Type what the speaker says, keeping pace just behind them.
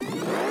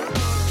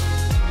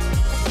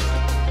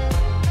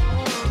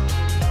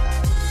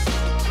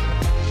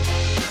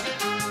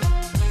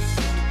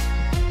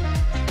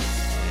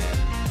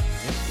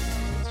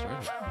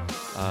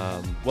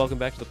Welcome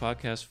back to the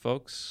podcast,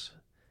 folks.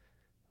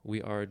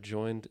 We are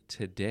joined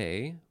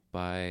today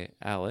by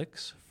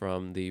Alex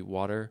from the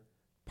Water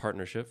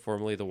Partnership,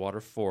 formerly the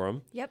Water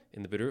Forum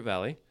in the Bitterroot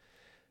Valley.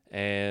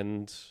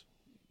 And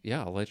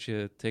yeah, I'll let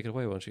you take it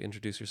away. Why don't you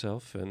introduce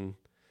yourself and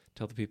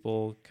tell the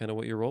people kind of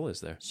what your role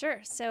is there? Sure.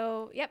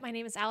 So, my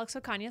name is Alex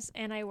Ocañas,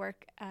 and I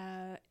work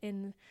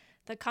in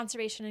the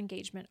conservation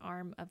engagement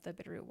arm of the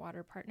Bitterroot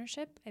Water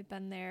Partnership. I've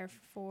been there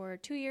for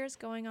 2 years,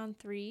 going on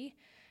 3.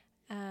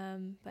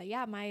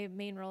 My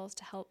main role is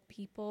to help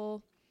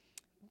people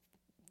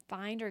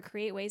find or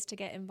create ways to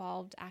get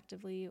involved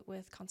actively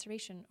with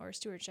conservation or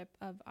stewardship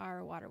of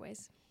our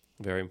waterways.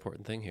 Very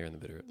important thing here in the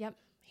Bitterroot. Yep,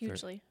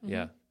 hugely.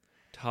 Yeah,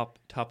 top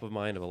of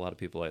mind of a lot of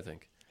people, I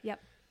think. Yep.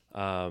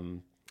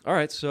 All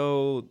right,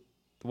 so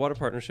the Water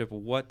Partnership,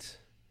 what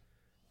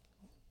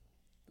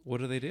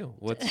do they do?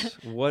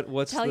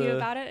 What's Tell you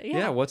about it?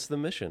 Yeah, what's the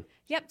mission?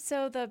 Yep,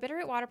 so the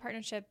Bitterroot Water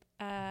Partnership,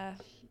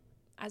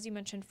 as you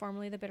mentioned,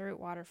 formerly the Bitterroot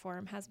Water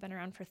Forum, has been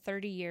around for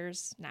 30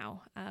 years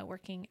now,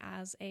 working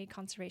as a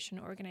conservation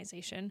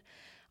organization.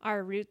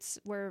 Our roots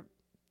were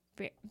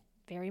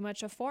very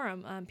much a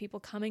forum, people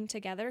coming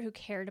together who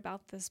cared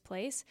about this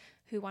place,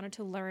 who wanted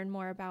to learn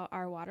more about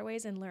our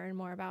waterways and learn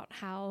more about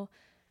how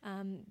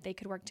they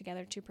could work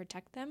together to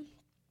protect them.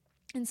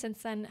 And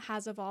since then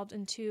has evolved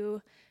into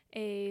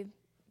a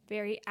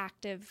very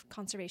active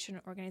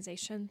conservation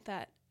organization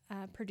that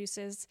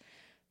produces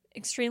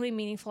extremely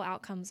meaningful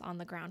outcomes on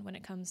the ground when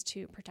it comes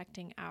to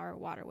protecting our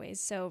waterways.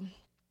 So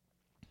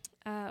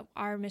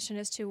our mission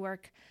is to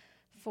work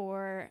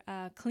for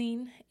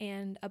clean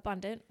and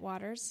abundant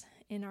waters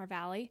in our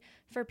valley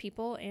for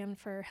people and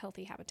for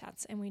healthy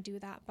habitats. And we do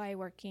that by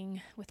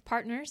working with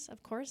partners,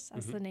 of course,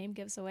 as the name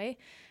gives away,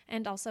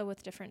 and also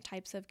with different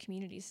types of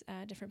communities,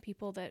 different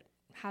people that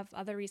have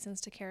other reasons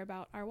to care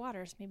about our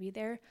waters. Maybe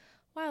they're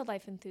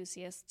wildlife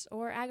enthusiasts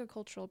or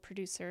agricultural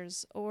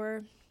producers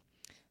or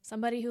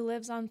somebody who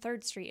lives on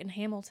 3rd Street in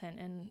Hamilton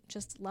and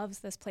just loves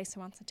this place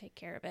and wants to take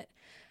care of it.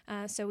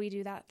 So we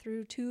do that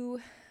through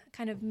 2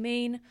 kind of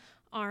main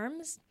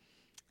arms.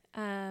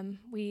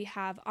 We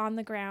have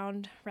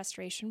on-the-ground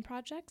restoration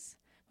projects,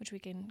 which we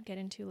can get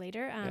into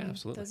later.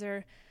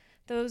 Absolutely.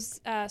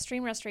 Those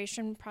stream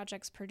restoration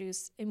projects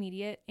produce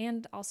immediate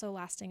and also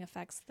lasting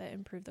effects that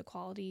improve the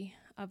quality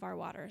of our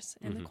waters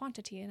and the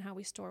quantity and how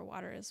we store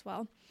water as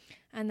well.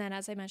 And then,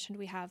 as I mentioned,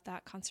 we have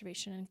that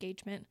conservation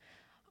engagement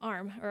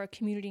arm, or a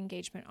community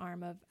engagement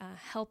arm, of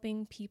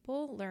helping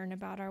people learn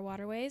about our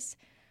waterways,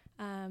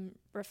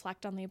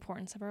 reflect on the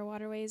importance of our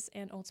waterways,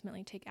 and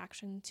ultimately take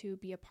action to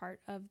be a part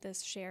of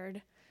this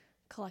shared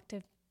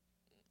collective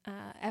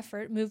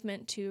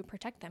movement to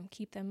protect them,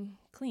 keep them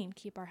clean,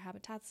 keep our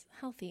habitats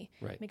healthy,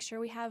 make sure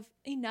we have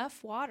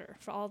enough water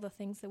for all the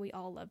things that we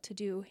all love to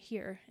do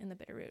here in the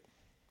Bitterroot.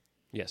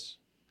 Yes.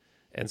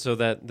 And so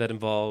that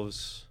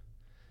involves,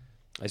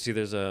 I see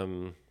there's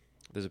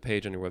a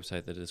page on your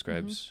website that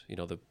describes,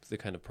 the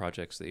kind of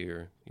projects that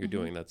you're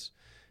doing.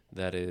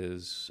 That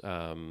is,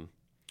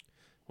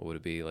 what would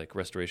it be, like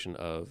restoration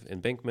of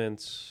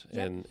embankments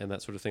and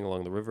that sort of thing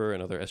along the river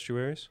and other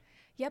estuaries?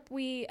 Yep,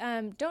 we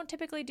don't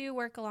typically do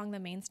work along the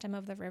main stem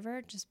of the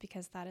river just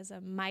because that is a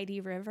mighty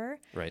river.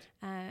 Right.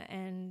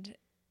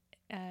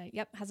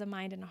 Has a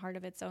mind and a heart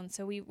of its own.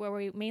 So where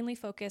we mainly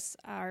focus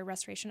our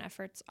restoration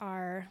efforts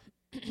are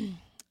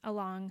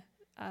along,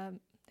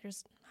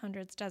 there's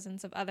hundreds,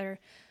 dozens of other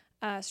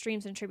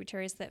streams and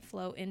tributaries that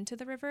flow into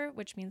the river,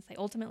 which means they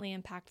ultimately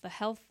impact the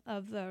health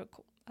of the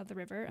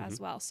river as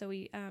well. So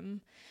we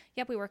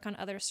work on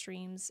other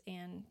streams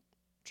and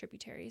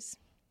tributaries.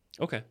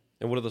 Okay.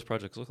 And what do those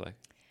projects look like?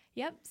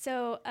 Yep.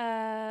 So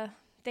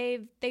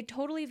they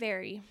totally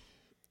vary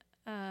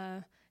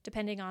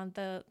depending on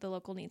the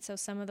local needs. So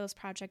some of those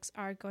projects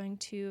are going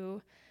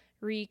to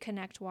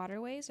reconnect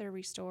waterways or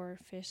restore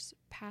fish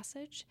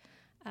passage.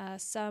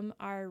 Some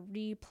are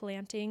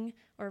replanting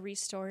or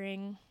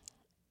restoring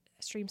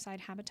streamside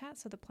habitat,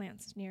 so the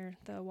plants near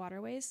the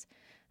waterways,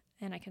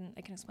 and I can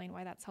explain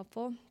why that's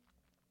helpful.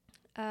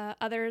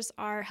 Others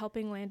are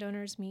helping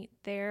landowners meet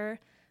their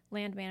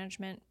land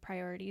management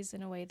priorities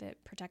in a way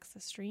that protects the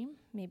stream,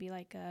 maybe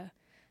like a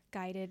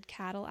guided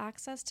cattle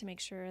access to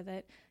make sure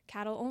that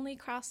cattle only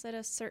cross at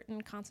a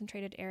certain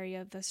concentrated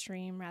area of the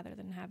stream rather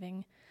than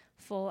having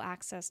full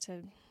access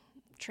to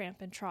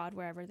tramp and trod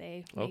wherever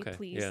they may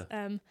please.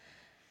 Yeah.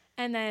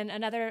 And then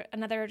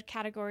another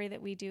category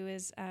that we do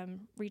is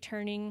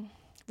returning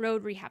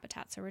road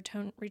rehabitat, so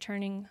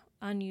returning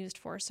unused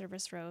Forest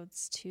Service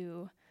roads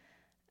to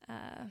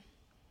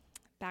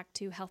back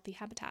to healthy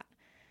habitat.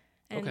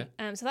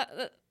 And so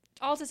that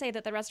all to say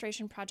that the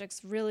restoration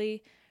projects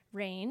really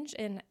range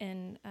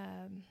in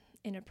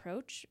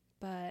approach,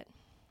 but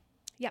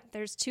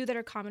there's 2 that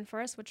are common for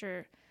us, which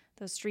are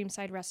those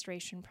streamside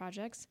restoration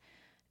projects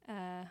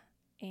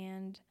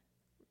and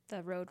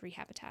the road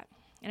rehabitat.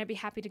 And I'd be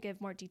happy to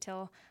give more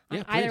detail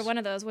on either one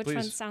of those. Which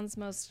one sounds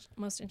most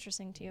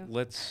interesting to you?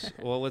 Let's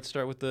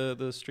start with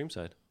the stream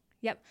side.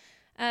 Yep.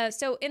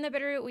 So in the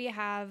Bitterroot, we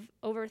have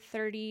over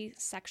 30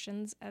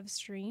 sections of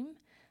stream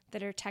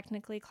that are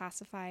technically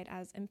classified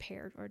as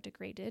impaired or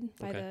degraded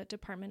by the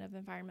Department of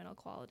Environmental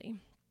Quality.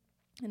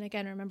 And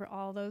again, remember,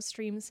 all those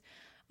streams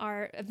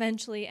are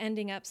eventually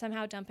ending up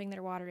somehow dumping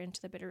their water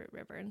into the Bitterroot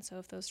River. And so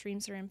if those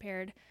streams are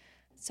impaired,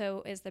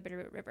 so is the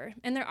Bitterroot River.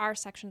 And there are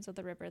sections of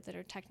the river that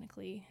are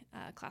technically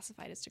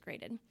classified as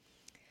degraded.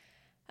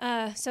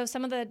 So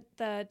some of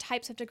the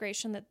types of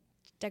degradation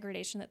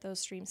that those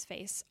streams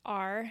face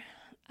are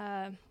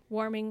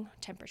warming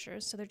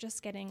temperatures. So they're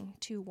just getting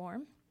too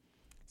warm.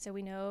 So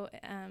we know,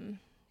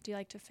 do you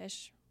like to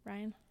fish,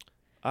 Ryan?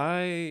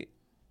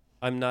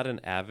 I'm not an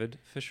avid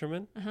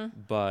fisherman,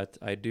 but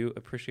I do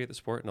appreciate the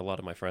sport, and a lot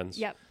of my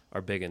friends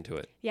are big into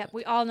it. Yep,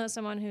 we all know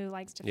someone who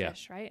likes to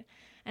fish, right?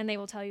 And they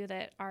will tell you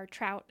that our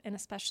trout, and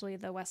especially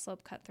the West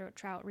Slope cutthroat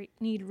trout,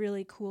 need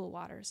really cool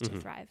waters to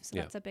thrive. So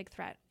that's a big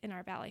threat in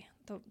our valley.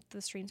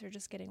 The streams are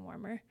just getting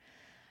warmer.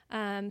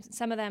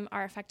 Some of them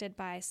are affected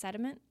by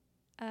sediment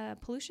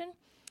pollution.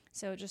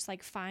 So just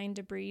like fine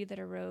debris that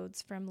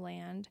erodes from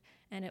land,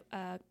 and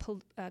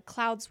it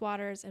clouds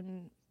waters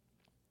and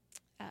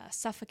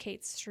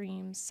suffocates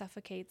streams,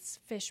 suffocates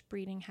fish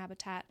breeding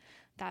habitat.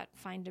 That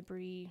fine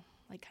debris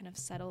like kind of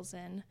settles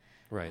in.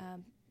 Right.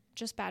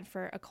 Just bad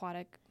for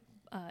aquatic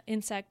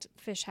insect,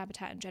 fish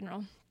habitat in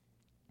general.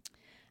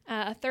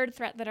 A third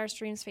threat that our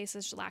streams face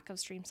is lack of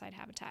streamside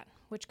habitat,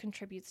 which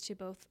contributes to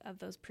both of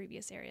those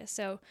previous areas.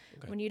 So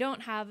when you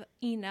don't have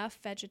enough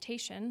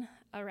vegetation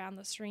around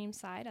the stream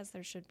side, as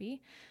there should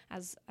be,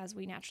 as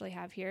we naturally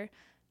have here,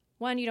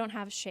 one, you don't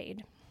have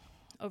shade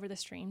over the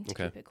stream to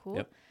keep it cool.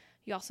 Yep.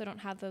 You also don't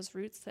have those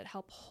roots that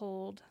help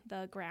hold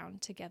the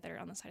ground together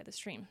on the side of the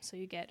stream. So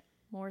you get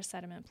more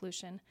sediment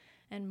pollution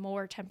and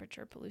more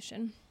temperature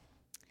pollution.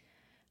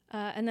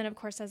 And then, of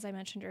course, as I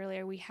mentioned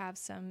earlier, we have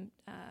some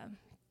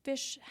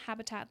fish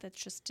habitat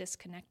that's just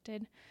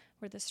disconnected,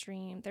 where the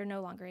stream, they're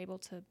no longer able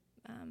to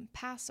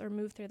pass or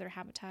move through their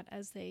habitat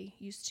as they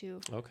used to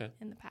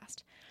in the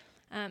past.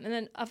 And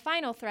then a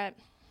final threat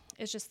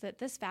is just that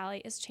this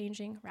valley is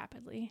changing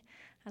rapidly,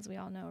 as we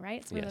all know,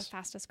 right? It's one of the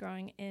fastest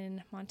growing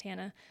in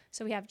Montana.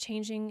 So we have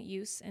changing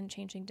use and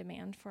changing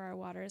demand for our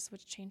waters,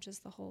 which changes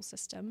the whole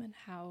system and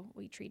how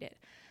we treat it.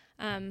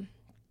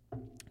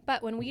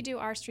 But when we do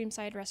our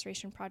streamside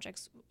restoration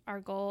projects, our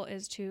goal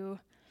is to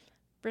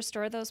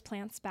restore those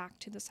plants back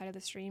to the side of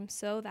the stream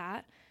so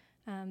that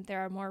there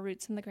are more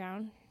roots in the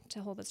ground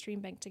to hold the stream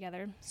bank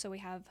together, so we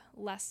have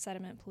less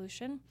sediment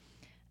pollution,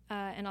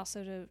 and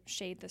also to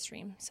shade the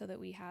stream so that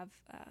we have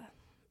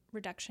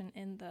reduction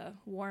in the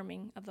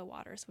warming of the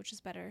waters, which is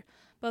better.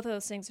 Both of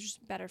those things are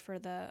just better for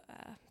the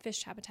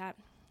fish habitat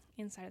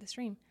inside of the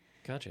stream.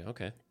 Gotcha,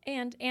 okay.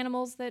 And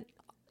animals that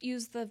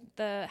use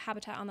the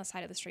habitat on the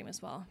side of the stream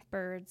as well.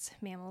 Birds,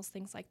 mammals,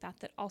 things like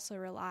that also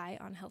rely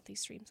on healthy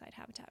streamside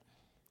habitat.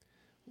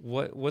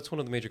 What's one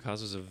of the major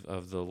causes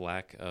of the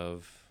lack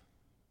of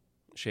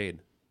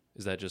shade?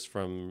 Is that just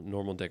from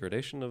normal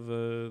degradation of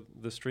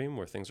the stream,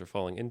 where things are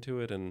falling into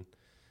it and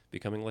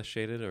becoming less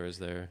shaded, or is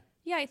there...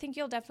 Yeah, I think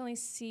you'll definitely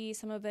see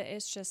some of it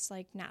is just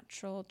like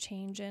natural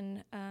change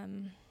in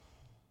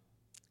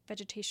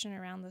vegetation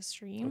around the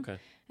stream. Okay.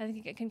 I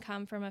think it can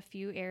come from a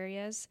few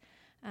areas.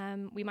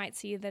 We might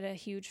see that a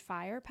huge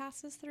fire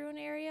passes through an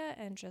area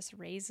and just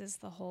raises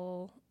the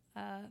whole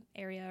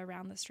area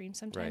around the stream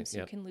sometimes. Right, so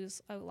you can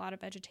lose a lot of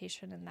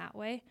vegetation in that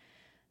way.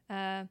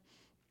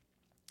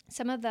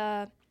 Some of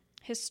the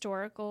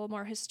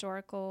more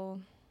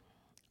historical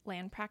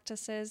land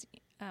practices,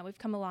 we've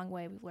come a long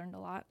way. We've learned a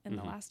lot in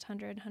the last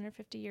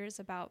 150 years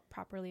about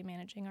properly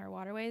managing our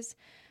waterways.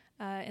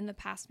 In the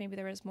past, maybe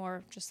there was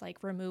more just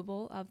like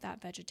removal of that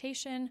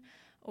vegetation,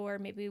 or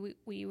maybe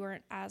we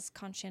weren't as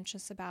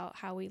conscientious about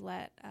how we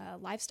let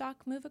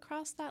livestock move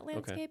across that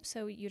landscape. Okay.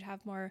 So you'd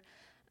have more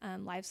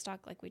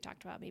livestock, like we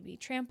talked about, maybe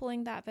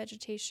trampling that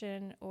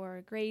vegetation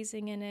or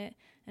grazing in it.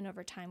 And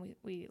over time,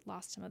 we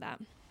lost some of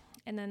that.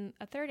 And then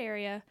a third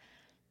area,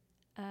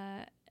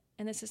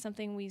 and this is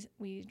something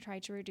we try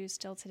to reduce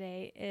still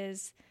today,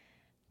 is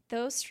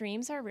those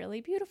streams are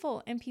really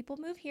beautiful, and people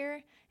move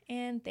here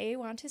and they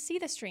want to see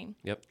the stream.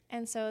 Yep.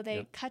 And so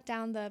they cut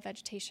down the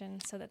vegetation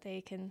so that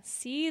they can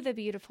see the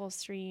beautiful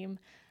stream,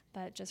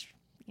 but just,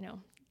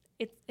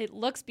 it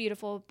looks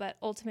beautiful, but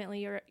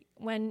ultimately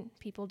when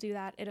people do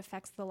that, it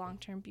affects the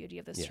long-term beauty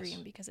of the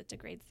stream because it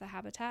degrades the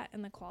habitat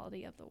and the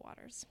quality of the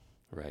waters.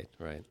 Right.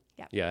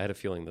 Yeah, I had a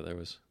feeling that there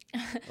was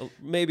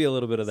maybe a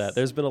little bit of that.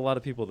 There's been a lot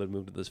of people that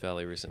moved to this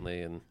valley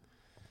recently, and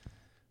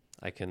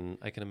I can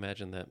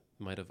imagine that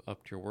might have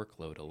upped your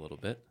workload a little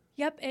bit.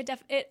 Yep,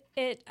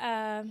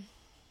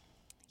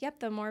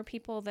 the more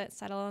people that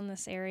settle in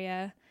this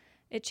area,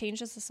 it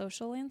changes the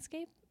social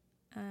landscape.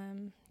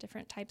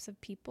 Different types of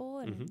people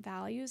and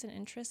values and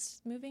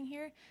interests moving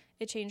here.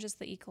 It changes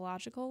the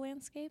ecological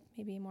landscape,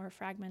 maybe more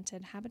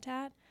fragmented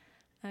habitat.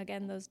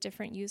 Again, those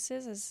different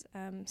uses as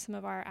some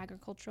of our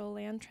agricultural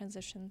land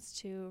transitions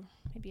to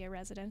maybe a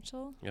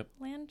residential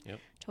land. Yep.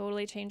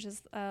 Totally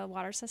changes the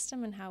water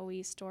system and how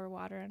we store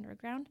water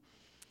underground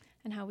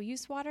and how we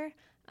use water.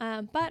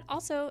 But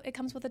also it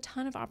comes with a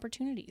ton of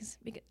opportunities.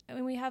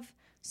 We have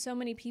so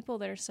many people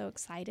that are so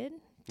excited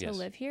to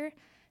live here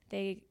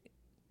they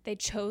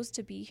chose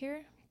to be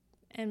here.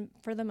 And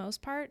for the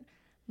most part,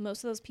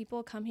 most of those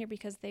people come here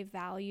because they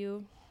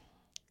value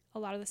a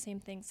lot of the same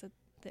things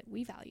that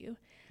we value.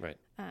 Right.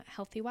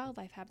 Healthy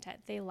wildlife habitat.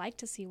 They like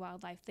to see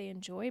wildlife. They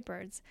enjoy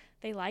birds.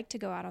 They like to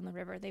go out on the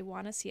river. They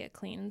want to see it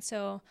clean. And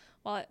so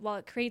while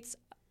it creates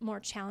more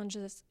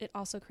challenges, it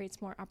also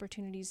creates more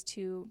opportunities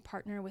to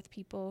partner with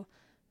people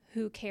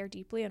who care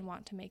deeply and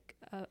want to make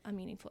a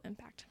meaningful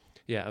impact.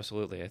 Yeah,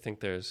 absolutely. I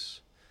think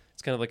it's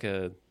kind of like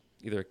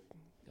either,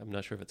 I'm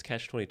not sure if it's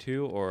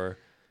catch-22 or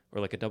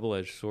like a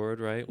double-edged sword,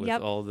 right? With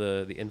all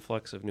the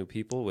influx of new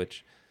people,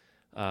 which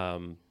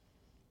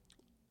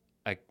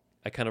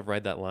I kind of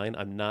ride that line.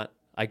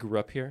 I grew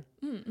up here,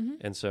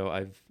 and so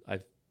I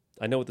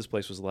know what this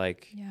place was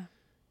like,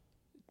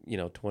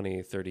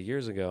 20, 30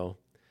 years ago,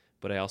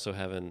 but I also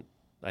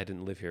I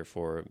didn't live here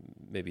for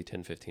maybe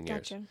 10, 15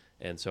 years. Gotcha.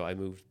 And so I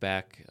moved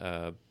back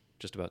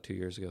just about 3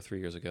 years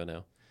ago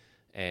now.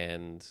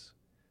 And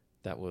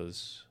that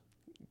was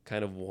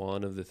kind of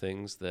one of the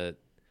things that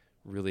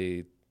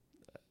really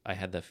I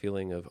had that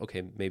feeling of,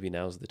 okay, maybe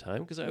now's the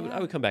time. Because I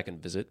would come back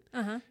and visit,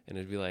 and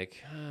it'd be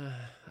like,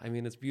 I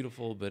mean, it's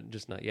beautiful, but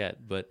just not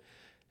yet. But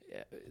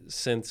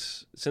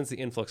since the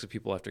influx of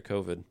people after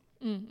COVID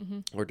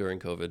or during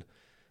COVID,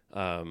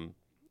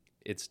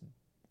 it's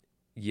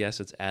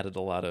added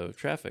a lot of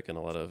traffic and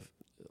a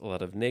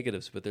lot of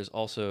negatives, but there's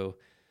also,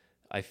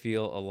 I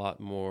feel, a lot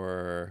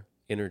more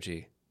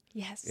energy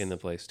in the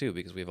place too,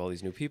 because we have all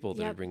these new people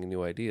that are bringing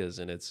new ideas,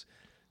 and it's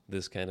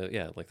this kind of,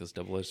 like this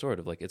double-edged sword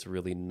of like, it's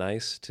really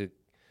nice to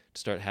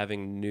start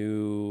having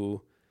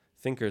new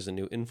thinkers and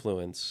new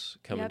influence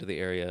come into the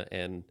area,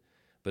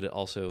 but it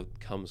also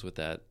comes with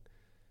that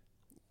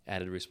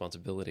added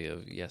responsibility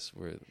of,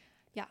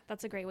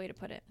 that's a great way to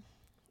put it.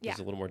 There's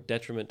a little more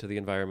detriment to the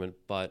environment,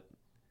 but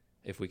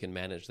if we can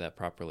manage that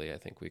properly, I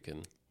think we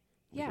can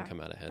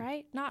come out ahead.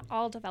 Right? Not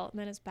all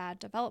development is bad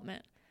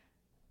development.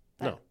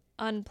 But no.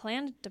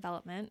 Unplanned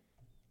development,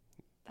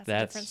 that's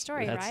a different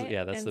story, right?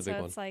 Yeah, that's the big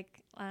one. And so it's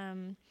like,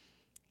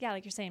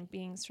 like you're saying,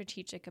 being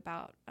strategic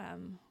about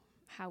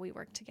how we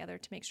work together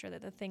to make sure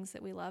that the things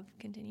that we love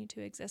continue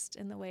to exist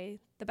in the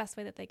best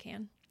way that they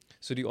can.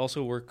 So do you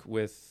also work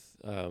with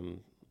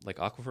like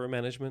aquifer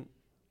management?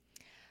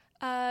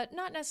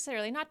 Not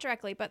necessarily, not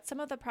directly, but some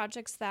of the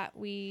projects that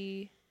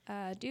we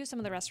do, some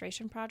of the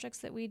restoration projects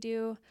that we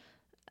do,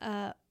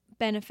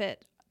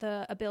 benefit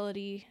the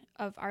ability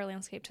of our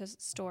landscape to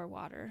store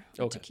water,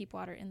 to keep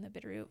water in the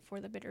Bitterroot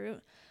for the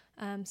Bitterroot.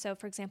 So,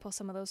 for example,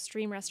 some of those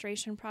stream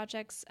restoration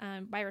projects,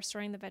 by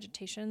restoring the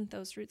vegetation,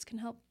 those roots can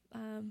help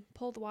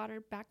pull the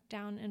water back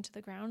down into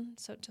the ground,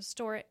 so to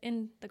store it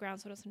in the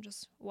ground so it doesn't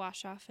just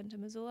wash off into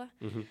Missoula.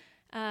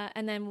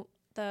 And then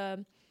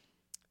the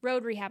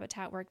road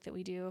rehabitat work that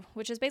we do,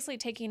 which is basically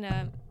taking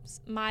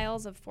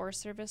miles of Forest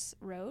Service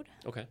road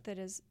that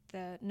is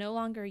no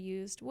longer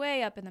used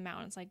way up in the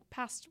mountains, like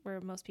past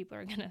where most people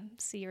are going to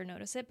see or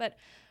notice it, but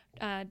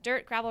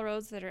dirt, gravel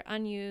roads that are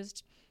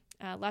unused,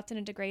 left in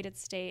a degraded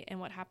state. And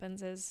what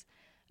happens is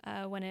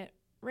when it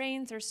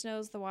rains or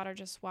snows, the water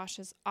just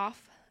washes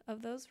off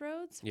of those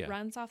roads,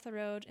 runs off the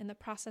road. In the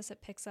process,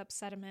 it picks up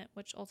sediment,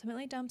 which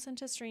ultimately dumps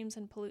into streams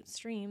and pollutes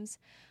streams.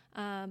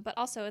 But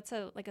also,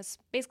 it's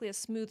basically a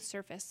smooth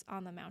surface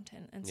on the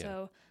mountain. And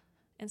so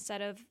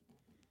instead of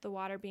the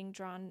water being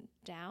drawn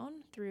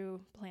down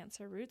through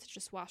plants or roots, it's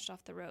just washed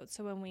off the road.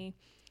 So when we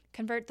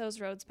convert those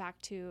roads back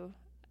to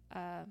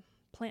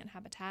plant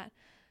habitat,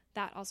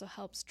 that also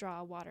helps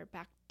draw water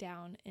back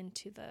down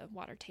into the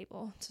water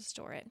table to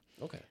store it.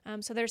 Okay.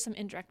 So there's some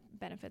indirect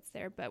benefits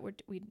there, but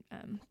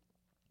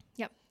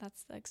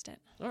that's the extent.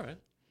 All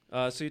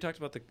right. So you talked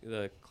about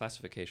the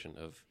classification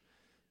of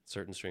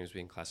certain streams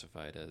being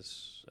classified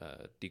as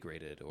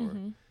degraded,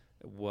 or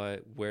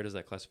where does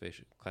that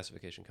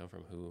classification come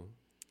from? Who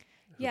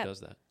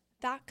does that?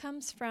 That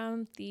comes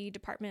from the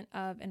Department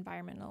of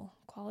Environmental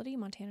Quality,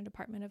 Montana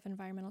Department of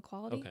Environmental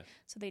Quality. Okay.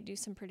 So they do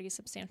some pretty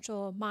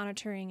substantial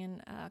monitoring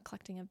and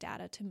collecting of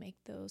data to make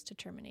those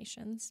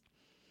determinations.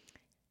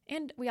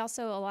 And we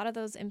also, a lot of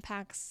those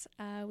impacts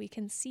we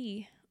can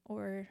see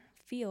or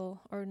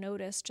feel or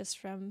notice just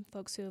from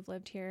folks who have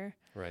lived here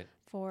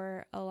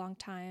for a long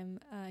time.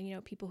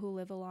 People who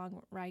live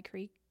along Rye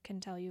Creek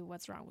can tell you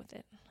what's wrong with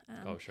it.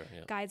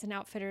 Guides and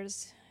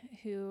outfitters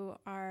who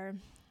are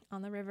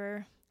on the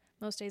river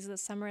most days of the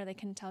summer, they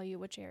can tell you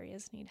which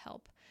areas need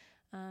help.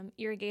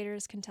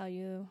 Irrigators can tell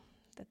you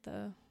that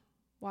the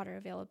water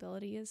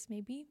availability is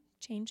maybe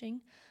changing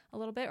a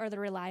little bit, or the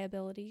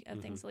reliability of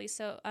things at least.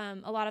 So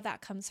a lot of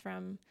that comes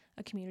from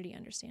a community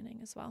understanding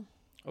as well.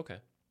 Okay.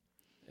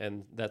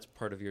 And that's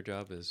part of your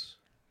job, is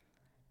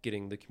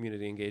getting the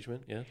community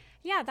engagement, yeah?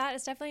 Yeah, that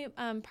is definitely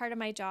part of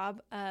my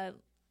job,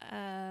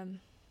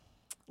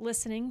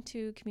 listening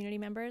to community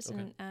members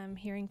and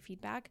hearing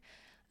feedback,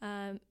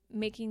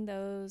 making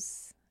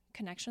those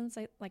connections,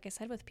 like I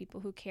said, with people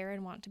who care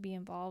and want to be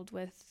involved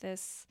with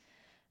this,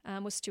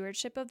 with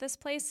stewardship of this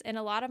place. And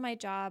a lot of my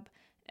job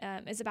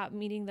is about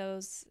meeting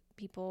those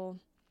people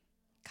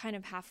kind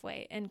of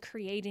halfway and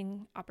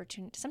creating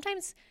opportunity.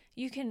 Sometimes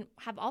you can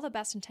have all the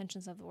best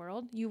intentions of the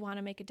world. You want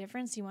to make a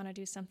difference. You want to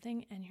do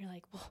something. And you're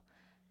like, well,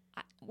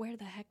 where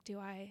the heck do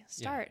I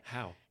start? Yeah,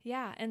 how?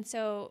 Yeah. And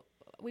so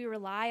we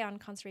rely on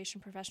conservation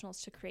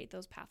professionals to create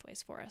those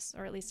pathways for us,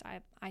 or at least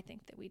I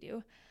think that we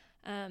do.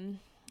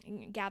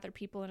 Gather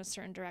people in a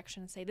certain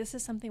direction and say, this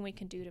is something we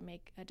can do to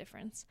make a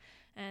difference.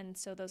 And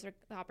so those are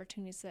the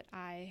opportunities that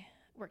I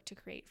work to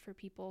create for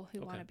people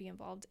who want to be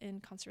involved in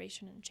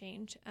conservation and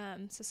change.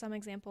 So some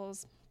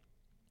examples,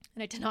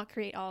 and I did not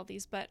create all of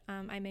these, but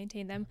I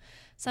maintain them.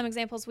 Some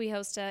examples, we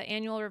host an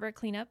annual river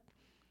cleanup.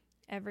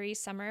 Every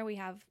summer, we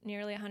have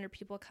nearly 100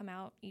 people come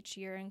out each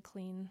year and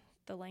clean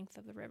the length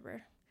of the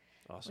river,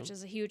 which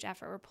is a huge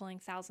effort. We're pulling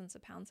thousands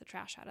of pounds of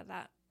trash out of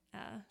that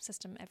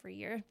system every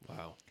year.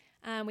 Wow.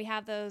 We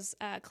have those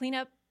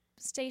cleanup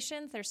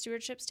stations. They're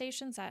stewardship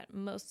stations at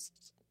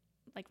most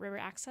river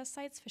access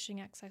sites, fishing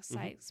access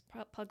sites,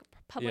 public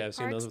Yeah, I've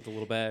seen those with the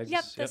little bags.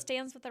 Yep, the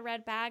stands with the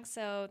red bag.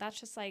 So that's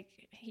just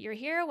you're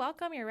here,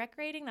 welcome, you're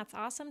recreating, that's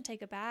awesome.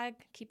 Take a bag,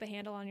 keep a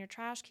handle on your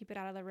trash, keep it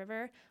out of the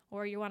river.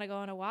 Or you want to go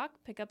on a walk,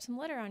 pick up some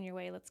litter on your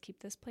way. Let's keep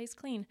this place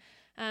clean.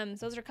 So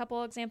those are a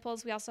couple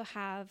examples. We also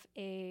have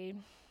a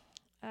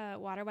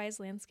water-wise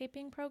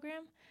landscaping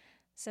program.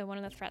 So one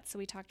of the threats that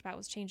we talked about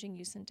was changing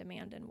use and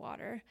demand in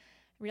water,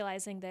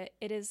 realizing that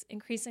it is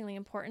increasingly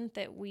important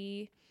that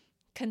we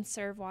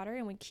conserve water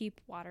and we keep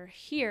water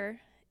here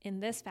in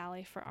this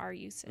valley for our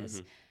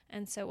uses.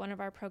 And so one of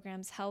our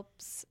programs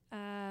helps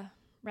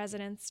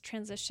residents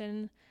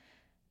transition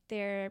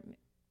their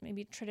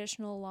maybe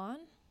traditional lawn,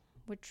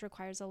 which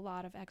requires a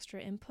lot of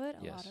extra input,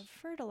 a lot of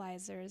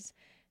fertilizers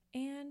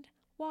and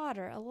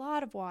water, a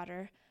lot of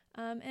water.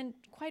 And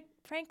quite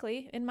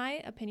frankly, in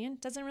my opinion,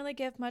 doesn't really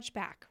give much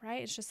back,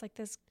 right? It's just like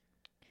this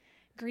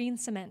green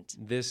cement.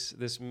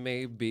 This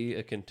may be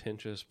a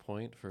contentious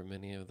point for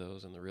many of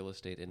those in the real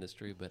estate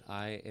industry, but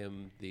I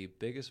am the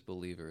biggest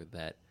believer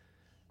that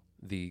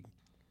the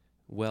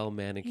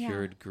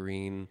well-manicured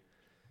green,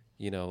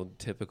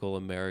 typical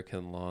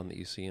American lawn that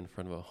you see in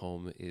front of a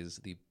home is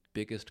the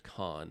biggest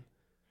con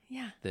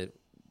that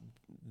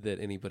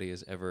anybody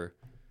has ever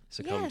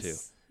succumbed to,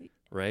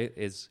 right?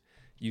 Is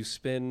you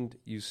spend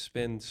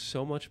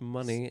so much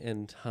money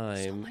and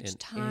time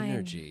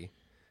energy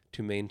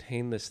to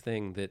maintain this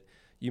thing that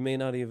you may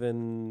not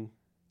even,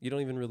 you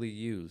don't even really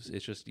use.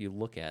 It's just, you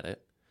look at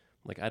it.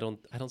 I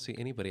don't see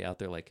anybody out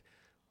there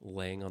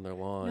laying on their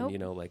lawn,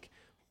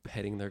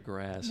 petting their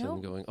grass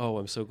and going, oh,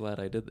 I'm so glad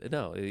I did.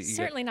 No.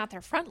 Certainly not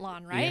their front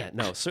lawn, right? Yeah,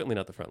 no, certainly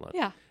not the front lawn.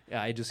 Yeah.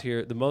 I just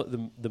hear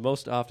the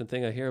most often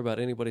thing I hear about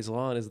anybody's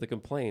lawn is the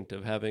complaint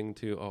of having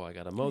to, I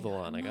got to mow the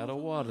lawn. I got to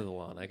water the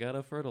lawn. I got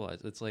to fertilize.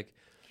 It's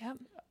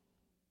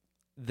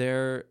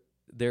there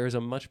is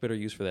a much better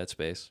use for that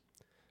space.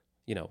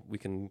 We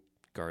can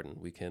garden.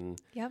 We can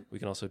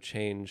also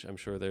change. I'm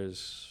sure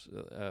there's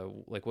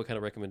what kind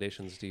of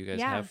recommendations do you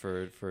guys have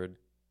for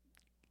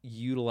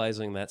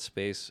utilizing that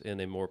space in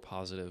a more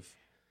positive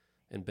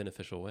and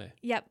beneficial way?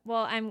 Yep.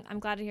 Well, I'm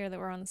glad to hear that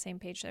we're on the same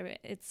page there.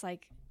 It's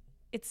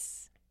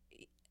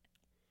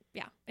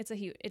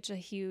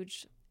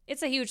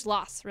a huge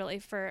loss really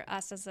for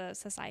us as a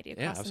society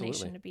across the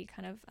nation to be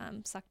kind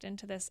of sucked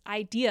into this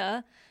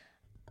idea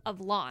of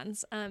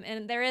lawns.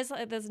 And there is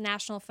this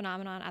national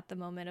phenomenon at the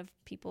moment of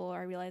people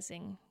are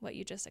realizing what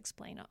you just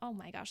explained. Oh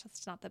my gosh,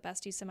 that's not the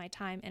best use of my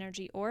time,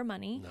 energy, or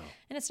money. No.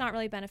 And it's not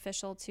really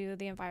beneficial to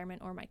the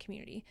environment or my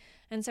community.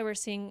 And so we're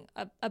seeing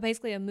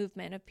basically a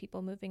movement of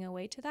people moving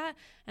away to that.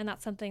 And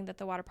that's something that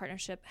the Water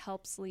Partnership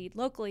helps lead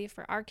locally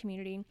for our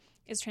community,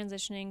 is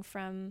transitioning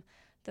from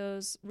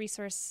those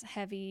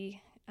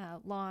resource-heavy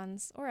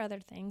lawns or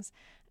other things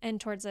and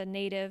towards a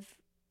native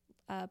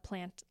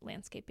plant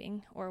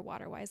landscaping or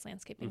water-wise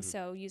landscaping.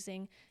 So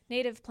using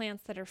native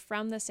plants that are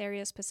from this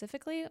area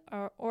specifically,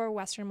 or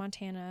Western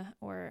Montana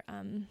or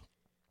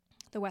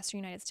the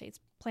Western United States,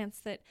 plants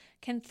that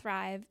can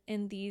thrive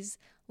in these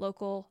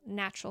local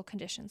natural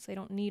conditions. They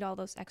don't need all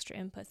those extra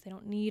inputs. They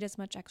don't need as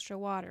much extra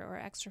water or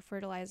extra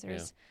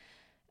fertilizers.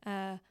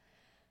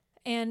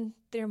 And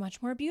they're much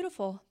more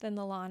beautiful than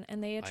the lawn,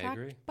 and they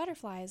attract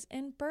butterflies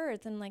and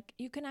birds. And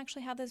you can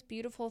actually have this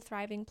beautiful,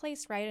 thriving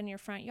place right in your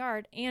front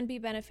yard and be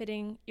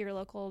benefiting your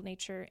local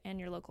nature and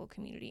your local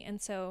community.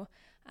 And so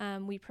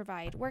we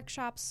provide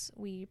workshops.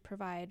 We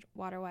provide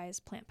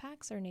water-wise plant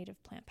packs or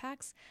native plant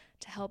packs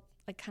to help,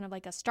 kind of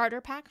like a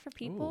starter pack for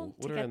people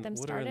to get them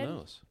started. What are in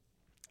those?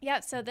 Yeah,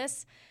 so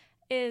this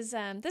is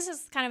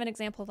kind of an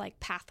example of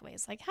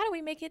pathways. How do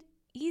we make it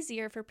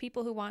easier for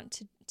people who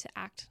want to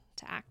act?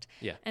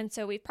 Yeah. And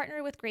so we've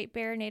partnered with Great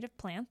Bear Native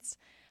Plants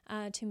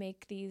to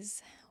make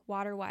these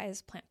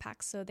water-wise plant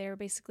packs. So they're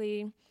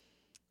basically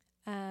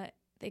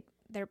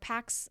they're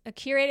packs, a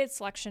curated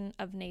selection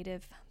of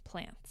native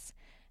plants,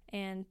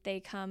 and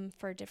they come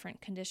for different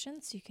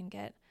conditions. You can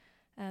get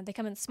they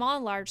come in small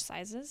and large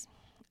sizes.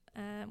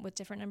 with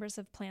different numbers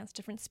of plants,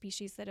 different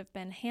species that have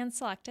been hand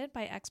selected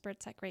by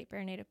experts at Great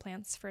Bear Native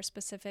Plants for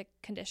specific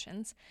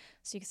conditions.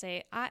 So you can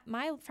say,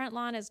 my front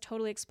lawn is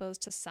totally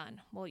exposed to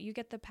sun. Well, you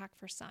get the pack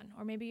for sun.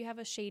 Or maybe you have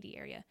a shady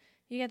area.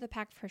 You get the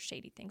pack for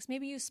shady things.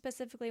 Maybe you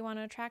specifically want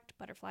to attract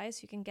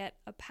butterflies. You can get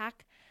a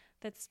pack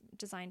that's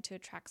designed to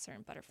attract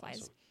certain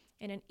butterflies. Awesome.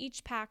 And in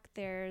each pack,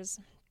 there's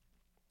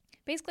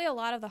basically a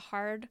lot of the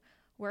hard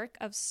work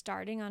of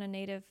starting on a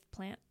native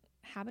plant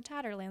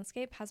habitat or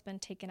landscape has been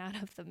taken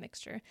out of the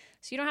mixture.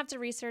 So you don't have to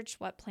research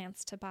what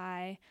plants to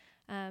buy.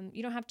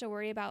 You don't have to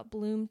worry about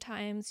bloom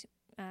times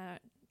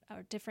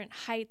or different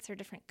heights or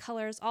different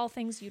colors, all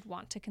things you'd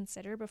want to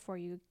consider before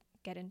you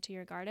get into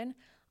your garden.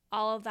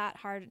 All of that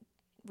hard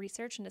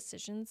research and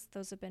decisions,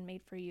 those have been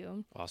made for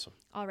you. Awesome.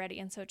 Already.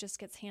 And so it just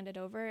gets handed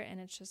over, and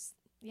it's just,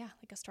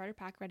 like a starter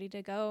pack ready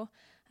to go.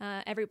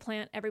 Every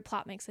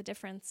plot makes a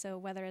difference. So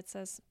whether it's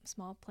a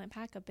small plant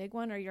pack, a big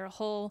one, or your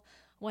whole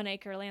 1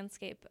 acre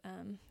landscape,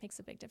 makes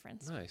a big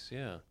difference. Nice.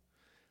 Yeah.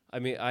 I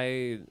mean,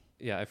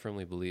 I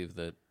firmly believe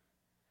that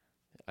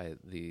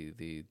the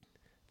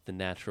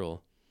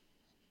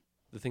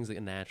things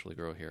that naturally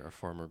grow here are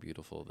far more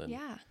beautiful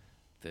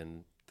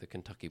than the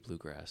Kentucky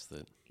bluegrass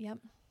that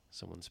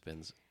someone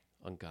spends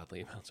ungodly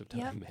amounts of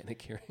time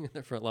manicuring in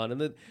their front lawn.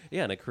 And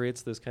and it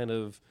creates this kind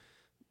of,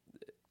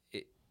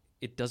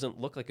 it doesn't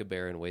look like a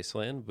barren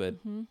wasteland, but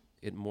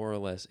it more or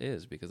less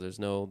is, because there's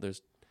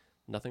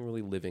nothing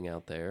really living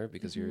out there,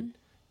 because you're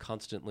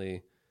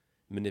constantly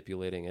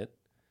manipulating it,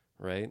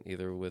 right?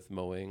 Either with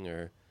mowing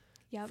or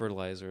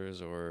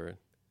fertilizers or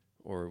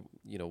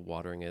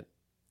watering it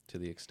to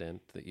the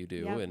extent that you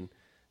do. And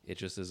it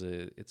just is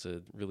it's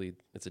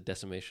a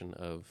decimation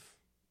of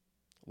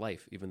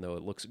life, even though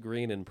it looks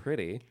green and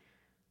pretty.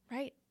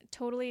 Right.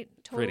 Totally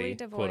pretty,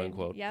 devoid. Quote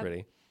unquote,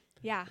 pretty.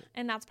 Yeah.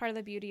 And that's part of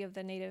the beauty of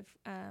the native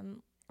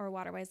or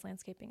waterwise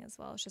landscaping as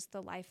well. It's just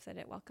the life that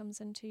it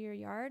welcomes into your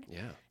yard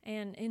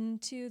and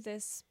into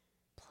this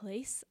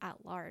place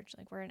at large.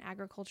 Like, we're an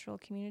agricultural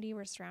community.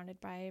 We're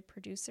surrounded by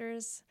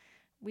producers.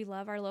 We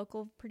love our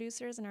local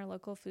producers and our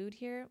local food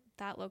here.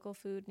 That local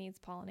food needs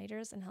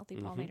pollinators and healthy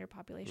pollinator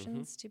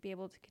populations to be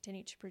able to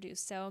continue to produce.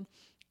 So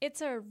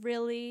it's a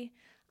really,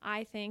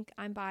 I think,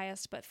 I'm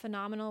biased, but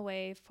phenomenal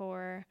way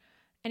for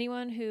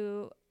anyone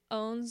who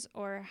owns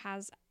or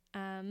has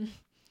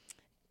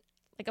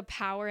like a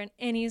power in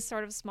any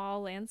sort of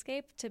small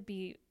landscape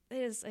it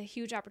is a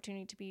huge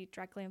opportunity to be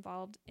directly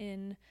involved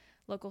in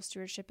local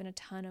stewardship in a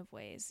ton of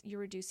ways. You're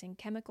reducing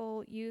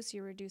chemical use,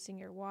 you're reducing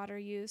your water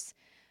use,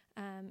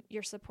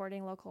 you're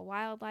supporting local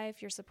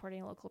wildlife, you're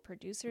supporting local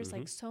producers.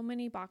 Like, so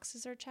many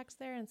boxes are checked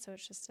there. And so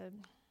it's just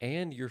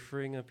and you're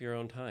freeing up your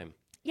own time.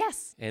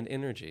 Yes. And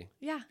energy.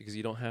 Yeah. Because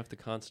you don't have to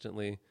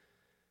constantly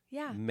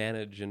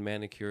manage and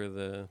manicure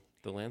the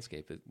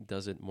landscape. It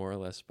does it more or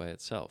less by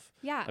itself.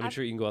 Yeah. I'm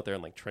sure you can go out there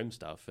and like trim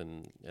stuff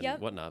and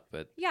whatnot,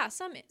 but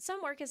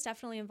some work is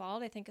definitely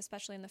involved, I think,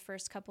 especially in the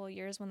first couple of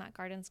years when that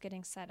garden's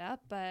getting set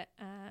up. But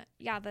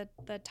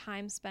the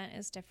time spent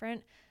is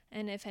different.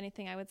 And if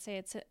anything, I would say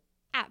it's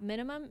at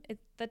minimum,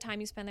 the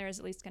time you spend there is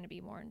at least going to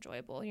be more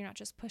enjoyable. You're not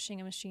just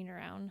pushing a machine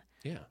around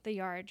the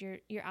yard.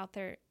 You're out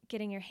there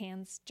getting your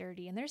hands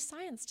dirty. And there's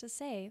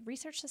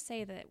research to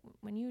say that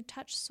when you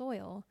touch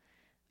soil,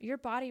 your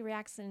body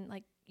reacts and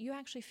like you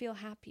actually feel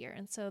happier.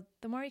 And so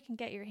the more you can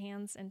get your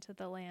hands into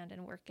the land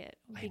and work it,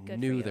 would be good for you. I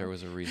knew there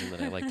was a reason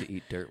that I liked to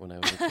eat dirt when I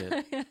was a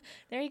kid.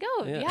 There you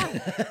go.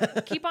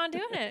 Yeah. Keep on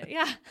doing it.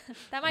 Yeah.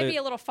 That might be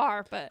a little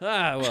far, but.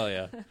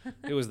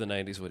 It was the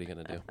 90s. What are you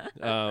going to do?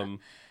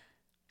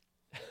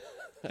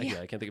 I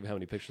can't think of how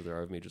many pictures there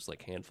are of me just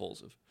like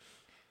handfuls of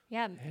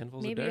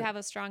handfuls maybe of dirt. You have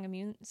a strong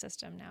immune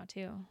system now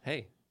too.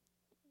 Hey,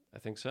 I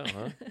think so,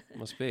 huh?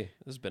 Must be.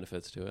 There's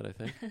benefits to it, I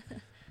think.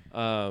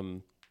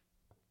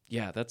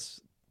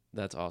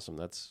 That's awesome.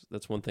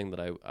 That's one thing that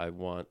I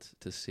want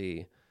to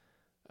see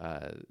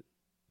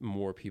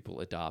more people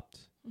adopt.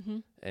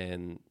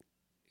 And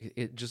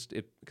it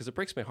because it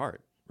breaks my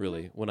heart,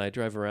 really, when I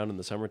drive around in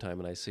the summertime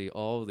and I see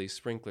all of these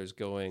sprinklers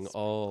going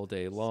all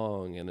day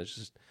long, and it's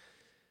just,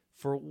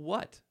 for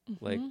what?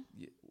 Like,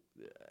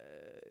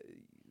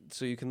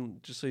 so you can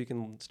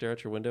stare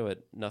out your window at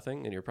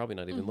nothing, and you're probably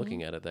not even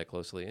looking at it that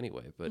closely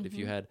anyway. But if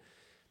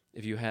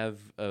you have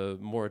a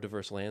more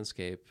diverse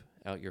landscape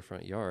out your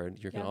front yard,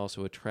 you're going to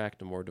also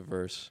attract a more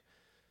diverse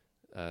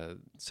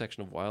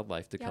section of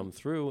wildlife to come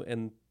through,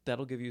 and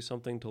that'll give you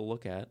something to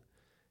look at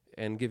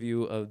and give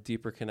you a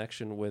deeper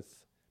connection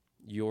with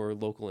your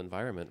local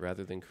environment,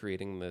 rather than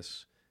creating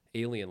this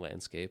alien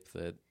landscape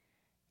that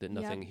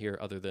nothing here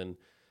other than,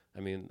 I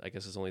mean, I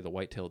guess it's only the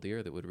white-tailed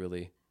deer that would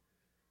really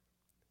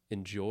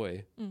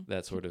enjoy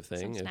that sort of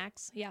thing. Some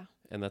snacks,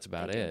 and that's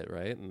about it,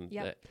 right?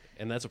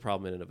 And that's a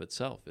problem in and of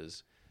itself,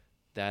 is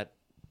that,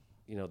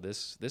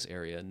 this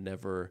area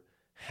never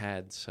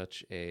had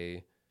such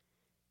a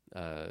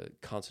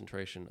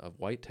concentration of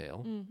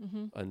whitetail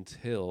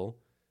until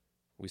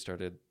we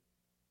started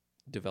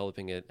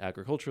developing it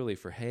agriculturally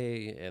for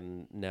hay,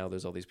 and now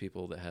there's all these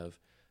people that have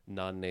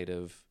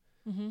non-native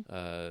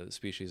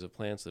species of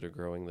plants that are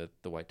growing that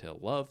the whitetail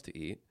love to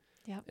eat.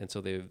 Yep. And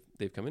so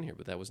they've come in here,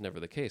 but that was never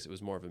the case. It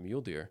was more of a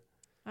mule deer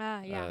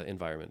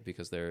environment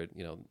because they're,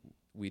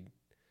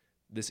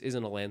 this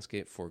isn't a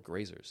landscape for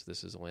grazers.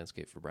 This is a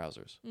landscape for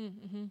browsers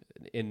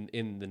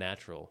in the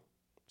natural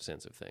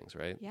sense of things,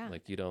 right? Yeah.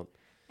 Like you don't.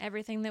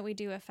 Everything that we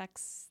do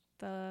affects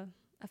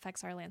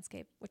our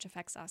landscape, which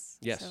affects us.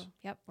 Yes. So,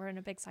 yep, we're in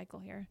a big cycle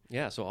here.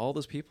 Yeah. So all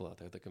those people out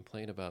there that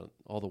complain about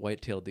all the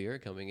white-tailed deer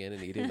coming in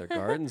and eating their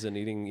gardens and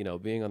eating,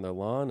 being on their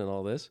lawn and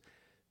all this,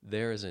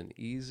 there is an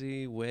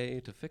easy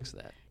way to fix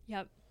that.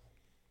 Yep.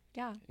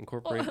 Yeah.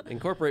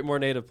 Incorporate more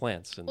native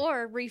plants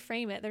or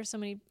reframe it. There's so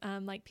many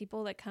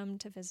people that come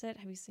to visit.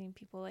 Have you seen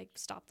people like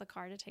stop the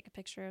car to take a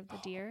picture of the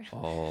deer?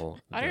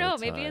 I don't know.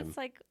 Maybe it's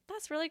like,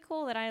 that's really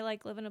cool that I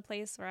live in a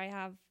place where I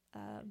have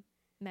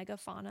mega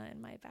fauna in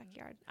my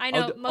backyard. I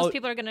know most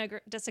people are going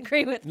to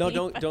disagree with me.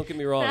 No, don't get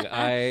me wrong.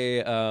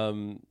 I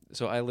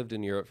lived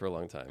in Europe for a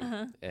long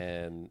time,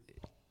 and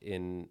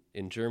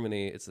in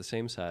Germany, it's the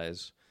same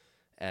size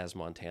as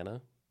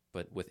Montana,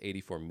 but with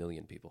 84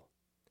 million people.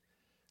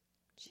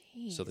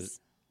 Jeez. So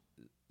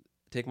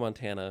take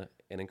Montana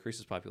and increase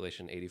its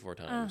population 84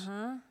 times,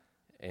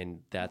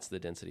 and that's the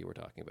density we're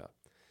talking about.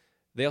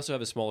 They also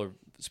have a smaller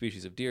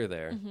species of deer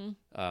there,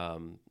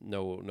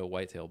 no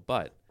whitetail,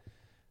 but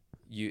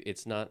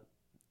it's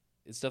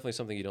definitely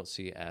something you don't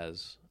see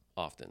as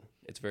often.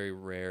 It's very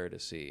rare to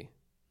see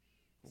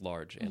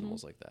large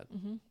animals like that.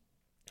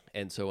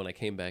 And so when I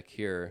came back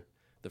here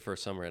the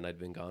first summer, and I'd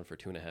been gone for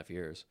 2.5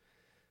 years,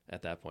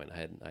 at that point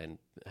I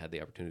had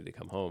the opportunity to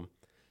come home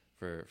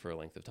for a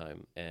length of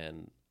time,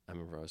 and I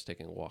remember I was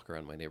taking a walk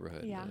around my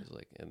neighborhood, and I was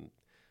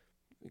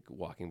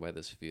walking by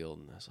this field,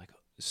 and I was like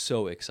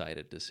so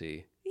excited to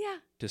see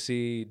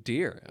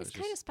deer. It's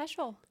kind of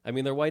special. I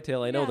mean, they're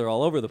whitetail. I know they're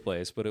all over the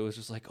place, but it was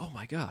just like, oh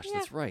my gosh,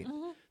 that's right.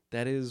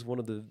 That is one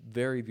of the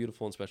very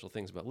beautiful and special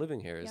things about living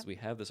here is we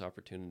have this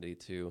opportunity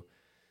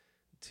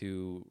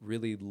to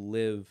really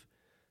live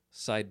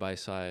side by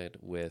side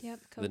with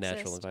the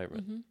natural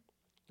environment.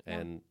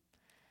 And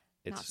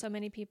not so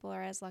many people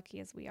are as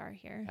lucky as we are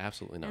here.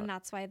 Absolutely not. And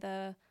that's why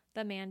the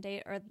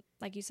mandate, or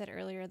like you said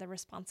earlier, the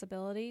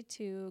responsibility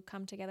to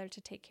come together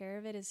to take care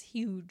of it is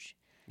huge.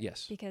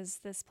 Yes. Because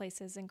this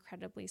place is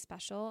incredibly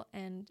special.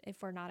 And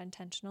if we're not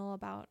intentional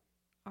about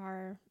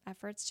our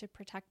efforts to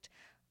protect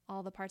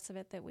all the parts of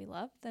it that we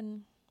love,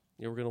 then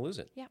we're going to lose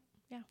it. Yeah.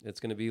 Yeah. It's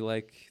going to be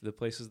like the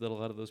places that a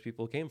lot of those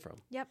people came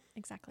from. Yep,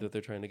 exactly. That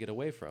they're trying to get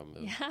away from.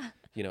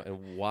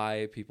 And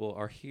why people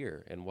are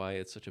here and why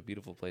it's such a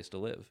beautiful place to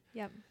live.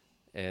 Yep.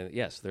 And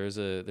yes, there's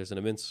an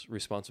immense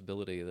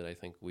responsibility that I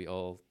think we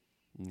all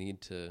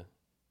need to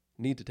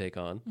take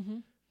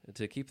on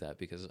to keep that,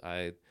 because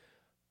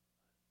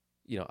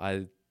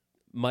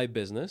my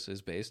business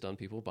is based on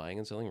people buying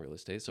and selling real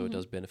estate, so it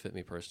does benefit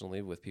me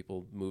personally with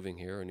people moving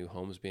here or new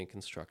homes being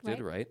constructed,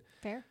 right?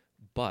 Fair.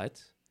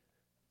 But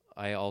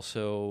I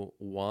also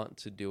want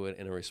to do it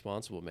in a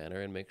responsible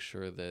manner and make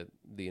sure that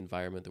the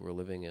environment that we're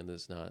living in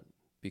is not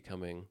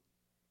becoming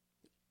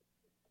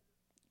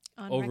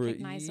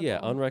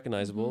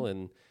unrecognizable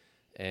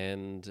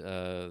and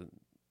a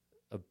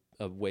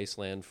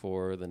wasteland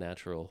for the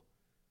natural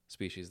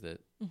species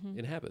that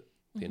inhabit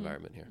the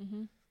environment here.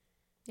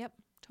 Yep,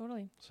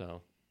 totally.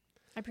 So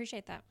I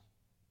appreciate that.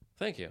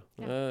 Thank you.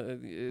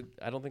 Yeah.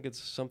 I don't think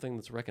it's something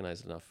that's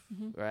recognized enough.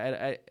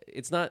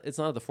 It's not at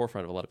the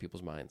forefront of a lot of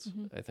people's minds,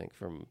 I think,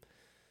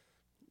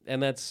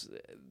 and that's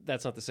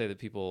not to say that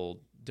people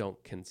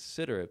don't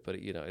consider it, but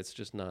it's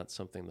just not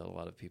something that a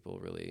lot of people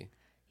really.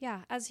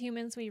 Yeah, as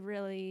humans, we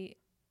really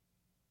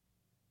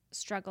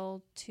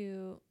struggle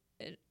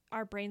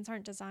our brains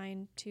aren't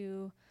designed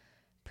to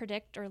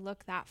predict or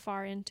look that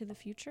far into the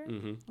future.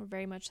 We're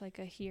very much like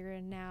a here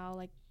and now,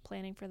 like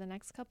planning for the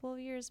next couple of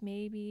years,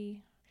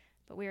 maybe,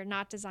 but we are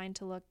not designed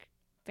to look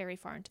very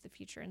far into the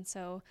future. And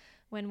so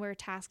when we're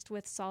tasked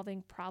with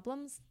solving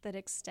problems that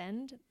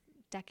extend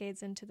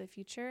decades into the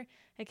future,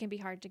 it can be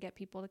hard to get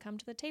people to come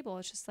to the table.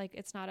 It's just like,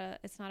 it's not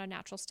a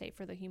natural state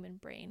for the human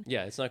brain.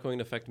 Yeah. It's not going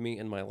to affect me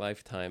in my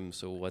lifetime.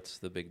 So what's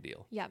the big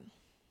deal? Yep.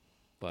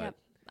 But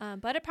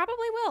but it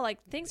probably will.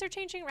 Like, things are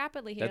changing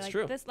rapidly here. That's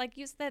true. This, like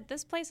you said,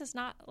 this place is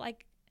not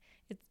like,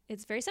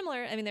 it's very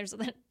similar. I mean, there's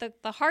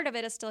the heart of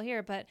it is still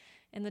here, but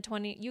in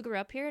you grew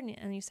up here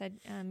and you said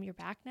you're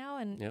back now,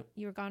 and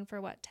you were gone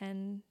for what,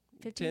 10,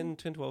 15?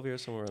 10, 12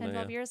 years, somewhere around there.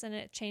 12 years, and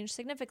it changed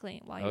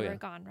significantly while you were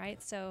gone,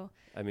 right? So,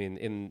 I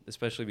mean,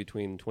 especially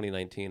between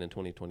 2019 and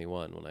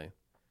 2021, when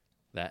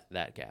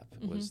that gap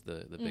was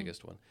the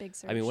biggest one. Big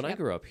surge. I mean, when I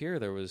grew up here,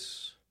 there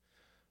was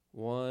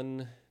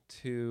 1,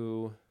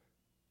 2,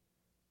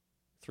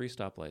 3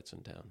 stoplights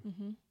in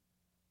town.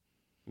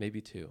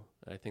 Maybe 2.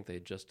 I think they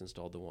just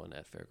installed the one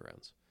at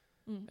Fairgrounds.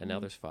 And now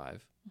there's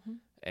 5.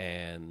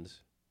 And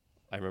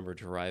I remember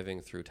driving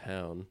through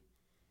town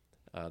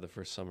the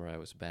first summer I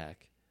was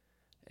back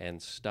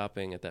and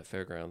stopping at that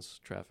Fairgrounds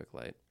traffic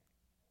light,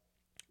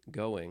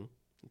 going,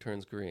 it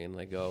turns green,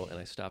 I go and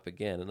I stop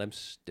again, and I'm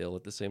still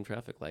at the same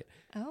traffic light.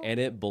 And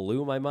it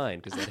blew my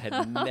mind because that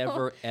had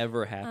never,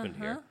 ever happened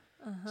here.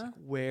 It's like,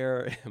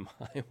 where am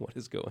I? What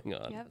is going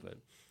on? Yep. But,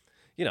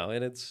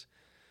 and it's...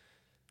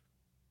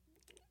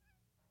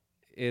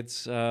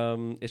 it's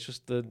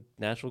just the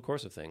natural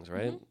course of things,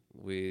 right?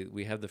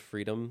 We have the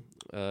freedom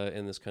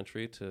in this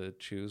country to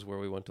choose where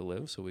we want to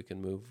live, so we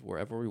can move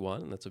wherever we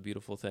want, and that's a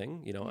beautiful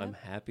thing. You know, I'm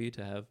happy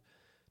to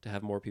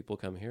have more people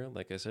come here,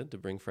 like I said, to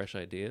bring fresh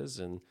ideas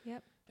and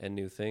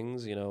new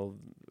things. You know,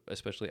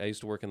 especially I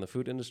used to work in the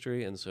food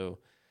industry, and so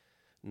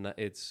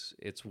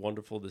it's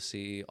wonderful to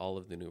see all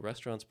of the new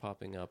restaurants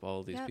popping up,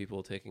 all of these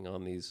people taking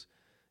on these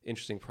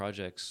interesting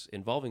projects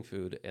involving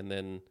food, and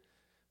then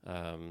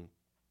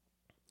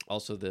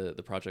also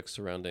the projects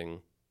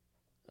surrounding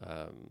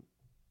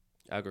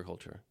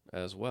agriculture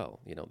as well.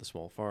 You know, the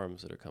small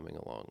farms that are coming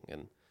along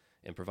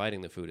and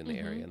providing the food in the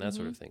area and that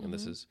sort of thing. And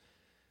this is,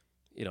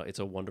 you know, it's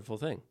a wonderful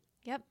thing.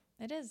 Yep,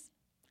 it is.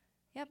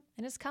 Yep,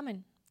 and it's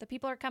coming. The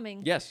people are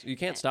coming. Yes, you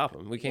can't stop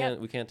them. We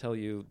can't tell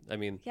you. I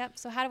mean. Yep.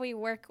 So how do we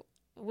work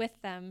with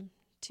them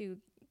to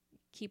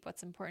keep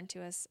what's important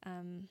to us?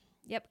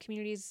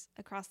 Communities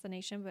across the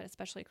nation, but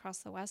especially across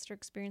the West, are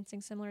experiencing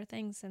similar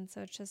things, and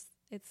so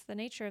it's the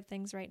nature of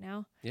things right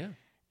now. Yeah,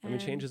 I mean,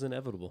 change is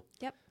inevitable.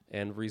 Yep.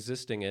 And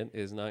resisting it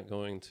is not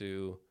going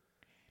to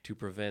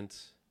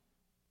prevent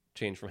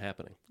change from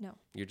happening. No.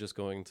 You're just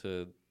going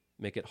to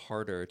make it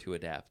harder to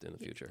adapt in the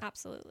future.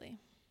 Absolutely.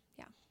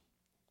 Yeah.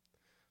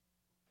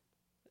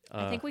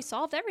 I think we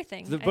solved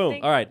everything. Boom.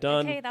 All right,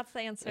 done. Okay, that's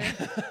the answer.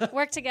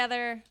 Work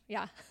together.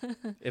 Yeah.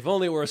 If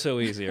only it were so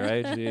easy,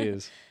 right?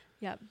 Jeez.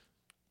 Yep.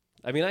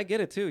 I mean, I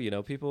get it too. You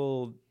know,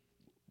 people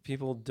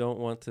don't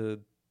want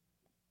to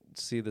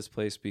see this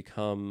place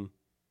become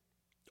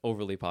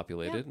overly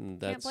populated,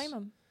 and that's can't blame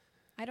them.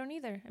 I don't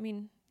either. I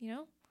mean, you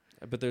know.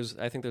 But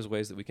I think there's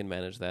ways that we can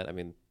manage that. I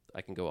mean,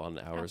 I can go on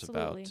hours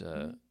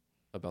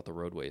about the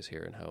roadways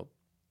here and how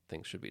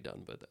things should be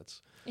done, but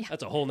that's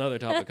a whole nother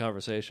topic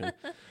conversation.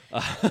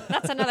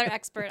 That's another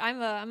expert.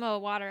 I'm a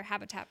water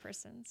habitat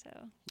person, so.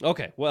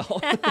 Okay,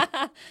 well.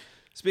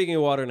 Speaking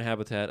of water and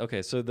habitat,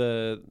 okay, so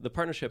the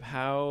partnership,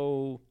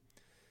 how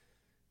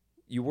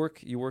you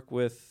work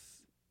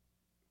with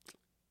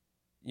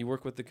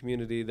the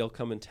community, they'll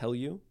come and tell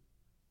you,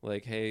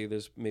 like, hey,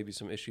 there's maybe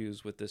some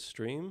issues with this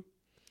stream.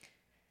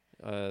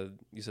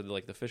 You said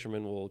like the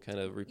fishermen will kind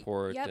of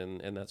report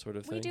and that sort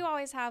of thing. We do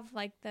always have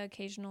like the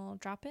occasional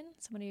drop-in.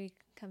 Somebody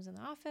comes in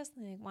the office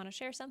and they want to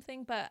share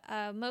something, but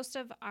most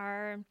of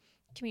our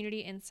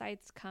community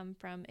insights come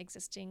from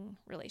existing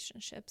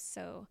relationships.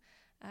 So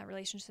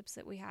relationships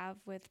that we have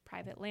with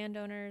private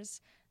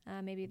landowners.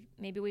 Maybe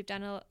we've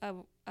done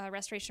a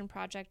restoration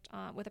project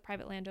with a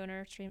private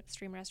landowner,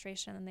 stream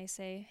restoration, and they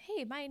say,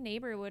 hey, my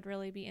neighbor would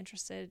really be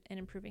interested in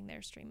improving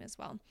their stream as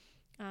well,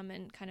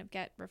 and kind of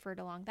get referred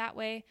along that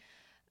way.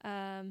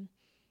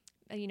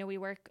 You know,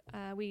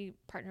 we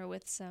partner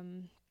with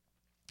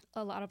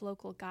a lot of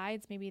local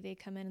guides. Maybe they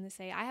come in and they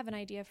say, I have an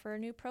idea for a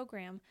new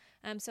program.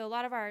 So a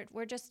lot of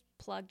we're just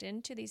plugged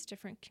into these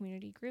different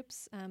community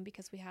groups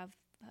because we have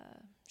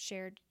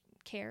shared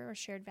care or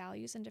shared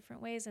values in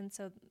different ways. And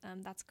so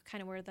that's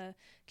kind of where the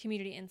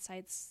community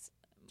insights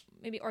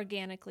maybe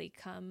organically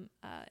come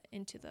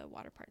into the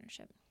water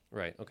partnership.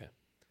 Right. Okay.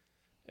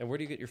 And where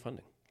do you get your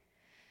funding?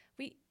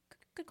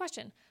 Good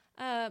question.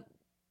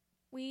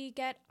 We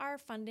get our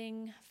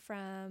funding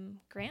from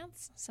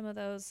grants. Some of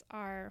those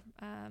are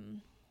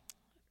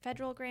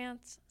federal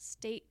grants,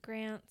 state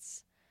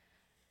grants,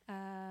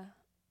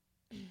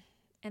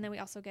 and then we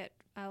also get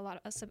a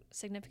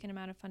significant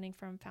amount of funding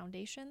from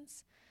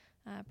foundations,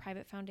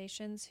 private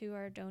foundations who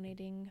are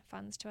donating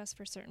funds to us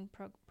for certain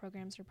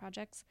programs or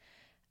projects.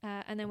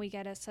 And then we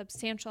get a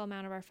substantial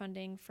amount of our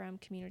funding from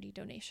community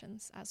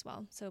donations as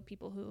well. So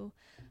people who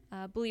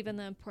believe in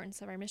the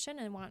importance of our mission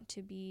and want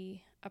to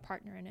be a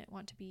partner in it,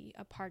 want to be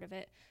a part of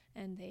it,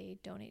 and they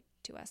donate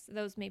to us.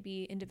 Those may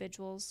be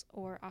individuals,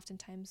 or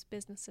oftentimes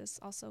businesses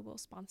also will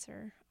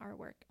sponsor our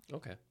work.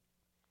 Okay.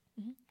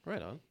 Mm-hmm.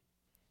 Right on.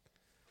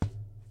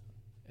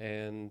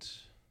 And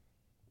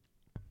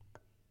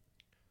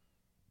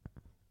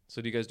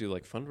so do you guys do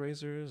like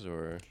fundraisers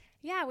or?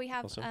 Yeah, we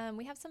have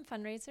some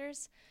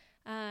fundraisers.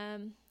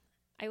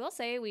 I will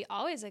say we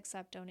always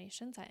accept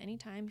donations at any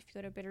time. If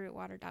you go to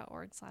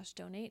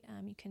bitterrootwater.org/donate,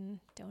 you can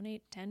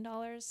donate $10,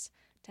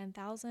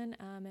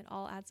 $10,000. It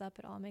all adds up.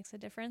 It all makes a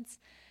difference.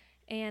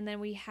 And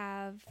then we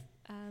have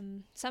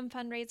some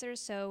fundraisers.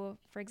 So,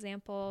 for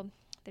example,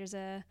 there's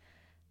a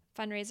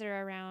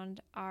fundraiser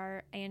around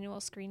our annual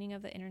screening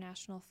of the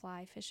International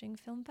Fly Fishing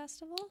Film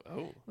Festival,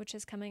 which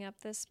is coming up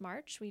this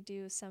March. We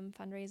do some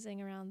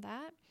fundraising around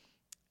that.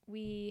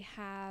 We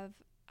have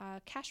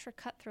a Cash for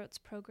Cutthroats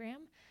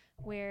program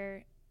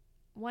where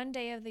one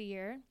day of the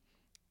year,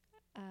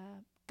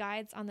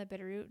 guides on the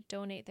Bitterroot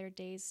donate their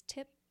day's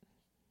tip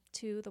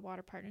to the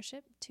Water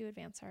Partnership to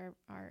advance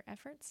our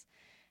efforts.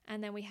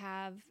 And then we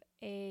have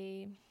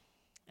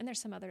and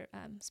there's some other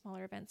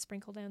smaller events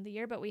sprinkled in the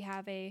year, but we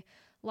have a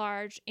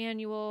large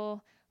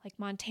annual, like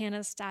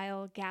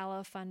Montana-style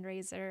gala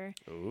fundraiser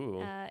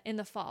in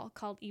the fall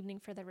called Evening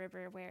for the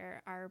River,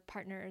 where our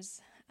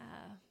partners,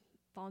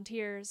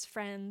 volunteers,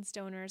 friends,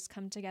 donors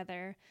come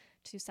together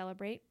to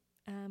celebrate,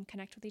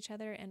 connect with each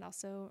other, and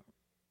also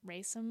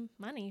raise some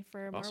money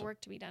for more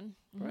work to be done.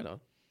 Mm-hmm. Right on.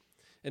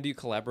 And do you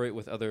collaborate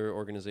with other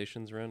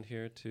organizations around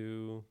here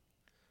to,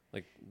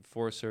 like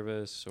Forest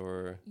Service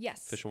or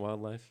Yes. Fish and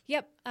Wildlife?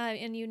 Yep.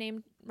 And you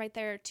named right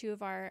there two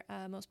of our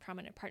most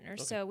prominent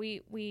partners. Okay. So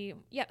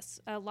yes,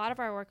 a lot of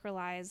our work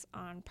relies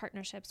on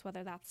partnerships,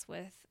 whether that's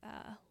with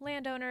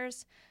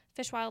landowners,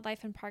 Fish,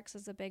 Wildlife, and Parks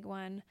is a big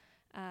one,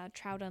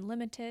 Trout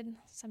Unlimited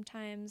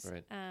sometimes,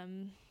 Right.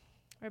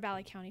 or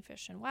Valley County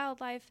Fish and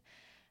Wildlife.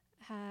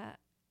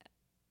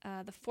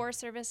 The Forest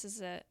Service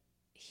is a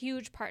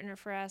huge partner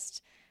for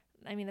us.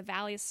 I mean, the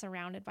valley is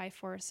surrounded by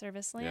Forest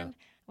Service land.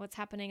 Yeah. What's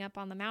happening up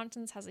on the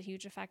mountains has a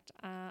huge effect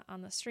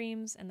on the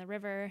streams and the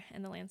river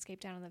and the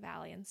landscape down in the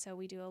valley. And so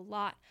we do a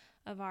lot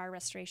of our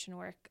restoration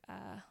work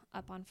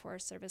up on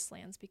Forest Service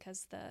lands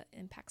because the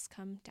impacts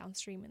come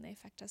downstream and they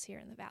affect us here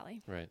in the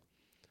valley. Right.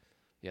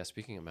 Yeah,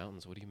 speaking of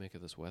mountains, what do you make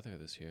of this weather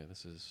this year?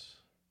 It's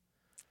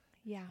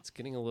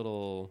getting I'm a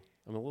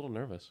little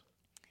nervous,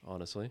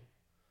 honestly.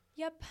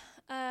 Yep.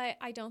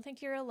 I don't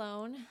think you're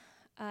alone.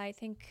 I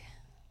think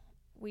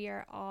we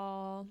are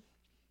all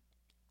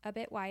a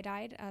bit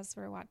wide-eyed as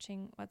we're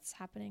watching what's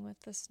happening with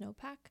the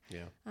snowpack.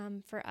 Yeah.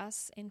 For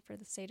us and for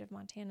the state of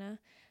Montana,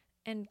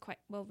 and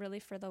really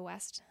for the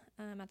West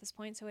at this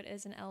point. So it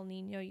is an El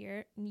Nino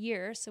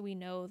year. So we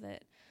know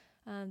that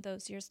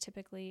those years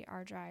typically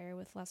are drier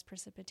with less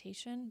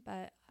precipitation.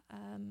 But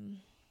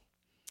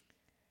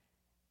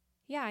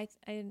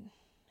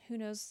who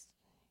knows?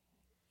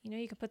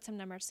 You could put some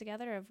numbers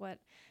together of what,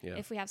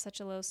 if we have such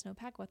a low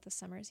snowpack, what the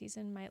summer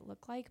season might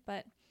look like.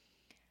 But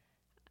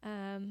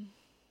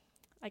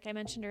like I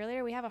mentioned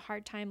earlier, we have a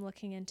hard time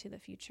looking into the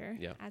future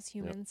as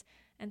humans. Yep.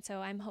 And so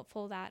I'm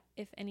hopeful that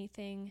if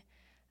anything,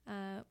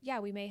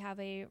 we may have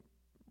a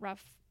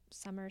rough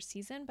summer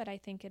season, but I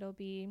think it'll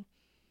be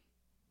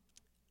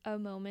a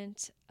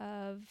moment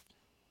that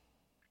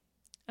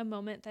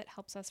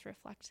helps us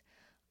reflect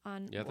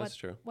on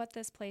what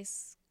this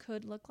place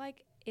could look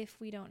like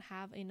if we don't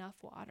have enough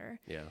water,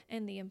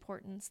 and the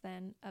importance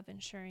then of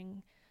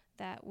ensuring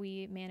that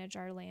we manage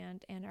our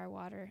land and our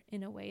water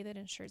in a way that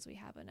ensures we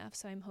have enough.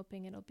 So I'm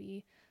hoping it'll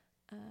be,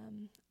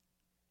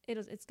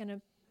 it's going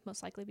to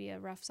most likely be a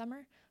rough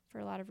summer for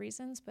a lot of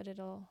reasons, but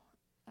it'll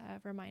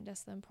remind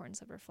us the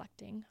importance of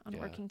reflecting on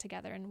working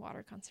together in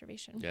water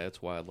conservation. Yeah,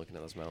 it's wild looking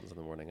at those mountains in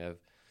the morning.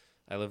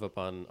 I live up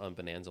on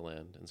Bonanza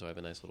land, and so I have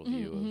a nice little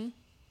view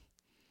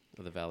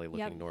of the valley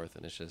looking north,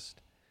 and it's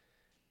just,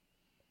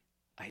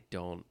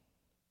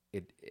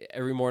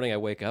 every morning I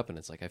wake up and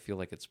it's like I feel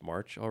like it's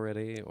March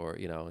already, or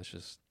it's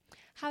just.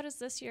 How does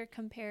this year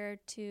compare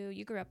to,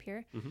 you grew up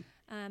here,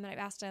 and I've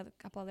asked a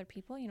couple other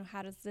people,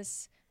 how does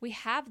this, we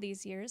have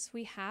these years,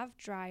 we have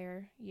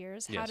drier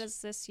years. How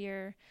does this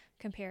year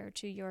compare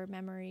to your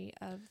memory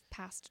of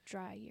past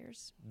dry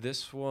years?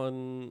 This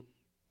one,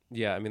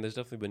 there's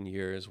definitely been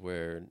years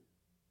where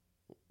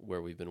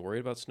we've been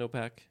worried about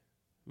snowpack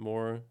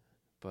more,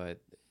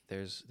 but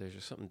there's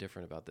just something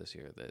different about this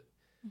year that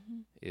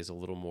is a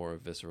little more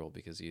visceral,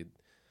 because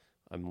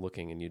I'm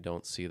looking and you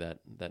don't see that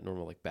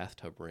normal like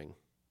bathtub ring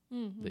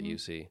that you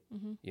see,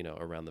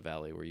 around the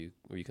valley where you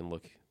can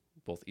look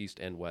both east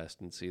and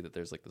west and see that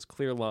there's like this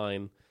clear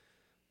line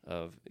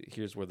of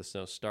here's where the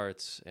snow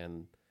starts,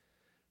 and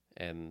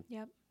then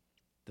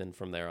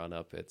from there on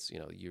up it's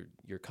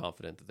you're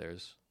confident that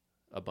there's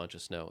a bunch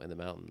of snow in the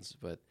mountains.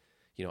 But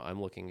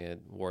I'm looking at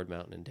Ward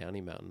Mountain and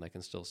Downey Mountain, I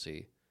can still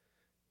see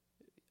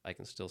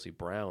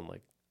brown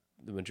like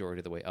the majority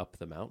of the way up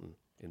the mountain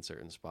in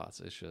certain spots.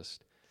 It's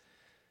just,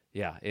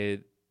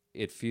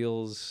 it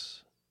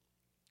feels,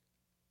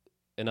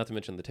 and not to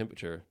mention the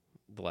temperature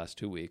the last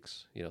 2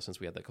 weeks, since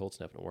we had that cold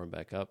snap and it warmed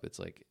back up, it's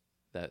like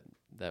that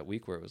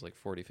week where it was like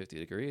 40, 50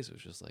 degrees, it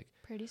was just like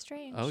pretty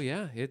strange. Oh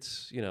yeah.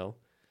 It's,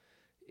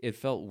 it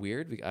felt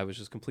weird. I was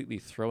just completely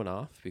thrown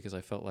off because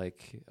I felt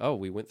like,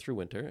 we went through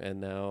winter and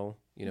now,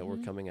 we're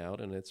coming out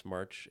and it's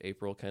March,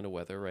 April kind of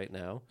weather right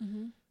now.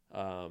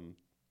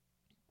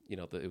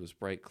 It was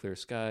bright, clear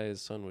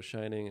skies, sun was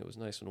shining, it was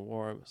nice and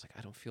warm. I was like,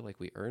 I don't feel like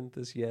we earned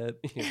this yet.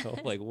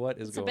 Like what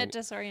is going on? It's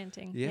a bit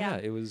disorienting. Yeah,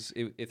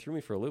 it threw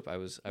me for a loop. I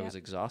was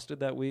exhausted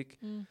that week.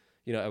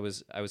 I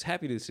was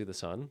happy to see the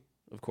sun,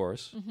 of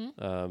course.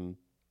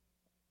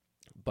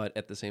 But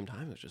at the same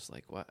time, it was just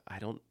like, what?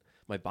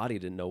 My body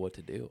didn't know what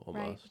to do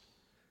almost.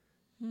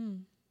 Right.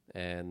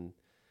 And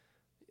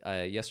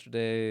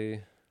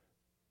yesterday,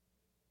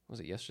 was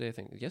it yesterday? I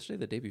think yesterday,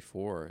 the day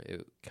before,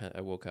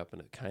 I woke up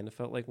and it kind of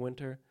felt like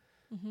winter.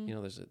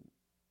 There's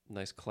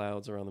nice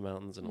clouds around the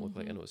mountains, and it looked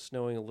like, and it was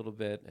snowing a little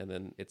bit, and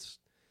then it's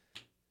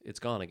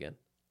gone again.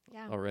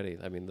 Yeah. Already.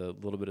 I mean, the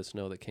little bit of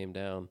snow that came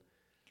down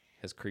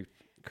has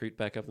creeped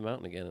back up the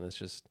mountain again, and it's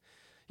just,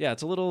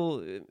 it's a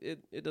little.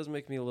 It does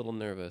make me a little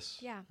nervous.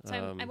 Yeah.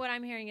 So what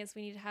I'm hearing is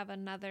we need to have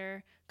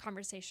another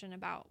conversation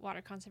about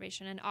water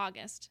conservation in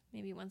August,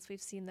 maybe once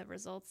we've seen the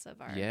results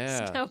of our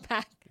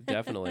snowpack.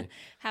 Definitely.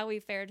 How we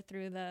fared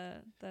through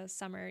the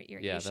summer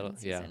irrigation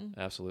season.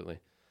 Yeah, absolutely.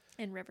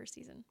 And river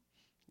season.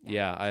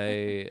 Yeah,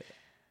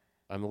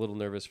 I'm a little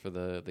nervous for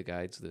the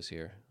guides this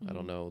year. I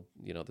don't know.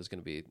 There's going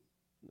to be.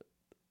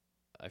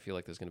 I feel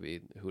like there's going to be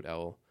hoot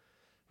owl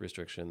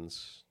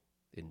restrictions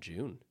in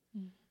June.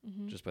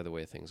 Mm-hmm. just by the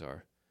way things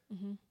are.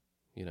 Mm-hmm.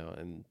 You know,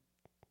 and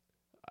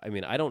I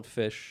mean, I don't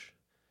fish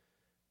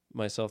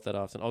myself that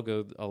often. I'll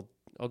go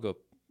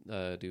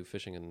do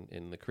fishing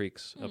in the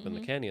creeks up in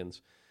the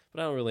canyons,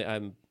 but I don't really.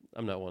 I'm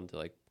not one to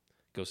like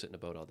go sit in a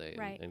boat all day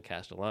and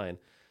cast a line.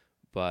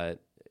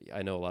 But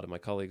I know a lot of my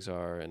colleagues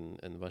are, and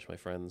a bunch of my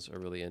friends are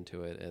really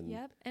into it. And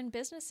and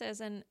businesses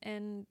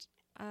and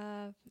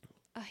a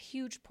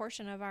huge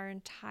portion of our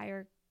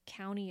entire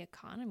county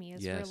economy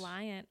is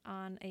reliant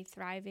on a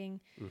thriving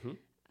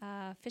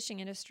fishing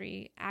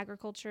industry.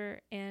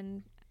 Agriculture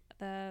and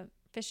the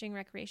fishing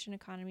recreation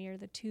economy are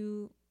the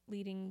two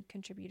leading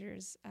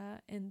contributors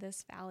in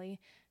this valley,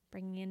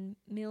 bringing in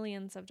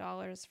millions of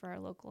dollars for our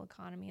local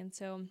economy. And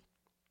so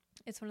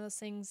it's one of those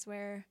things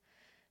where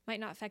might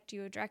not affect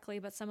you directly,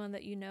 but someone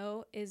that you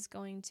know is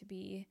going to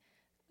be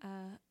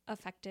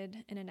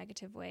affected in a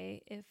negative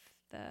way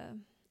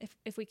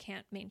if we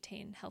can't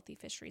maintain healthy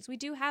fisheries. We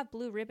do have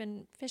blue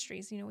ribbon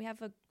fisheries. You know, we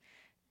have a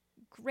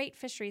great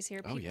fisheries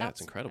here. Oh yeah,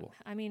 it's incredible.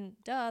 I mean,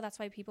 that's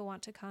why people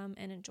want to come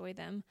and enjoy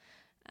them.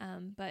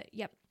 But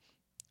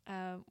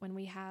when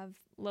we have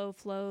low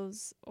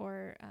flows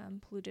or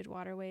polluted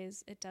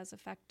waterways, it does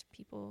affect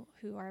people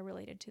who are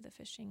related to the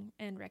fishing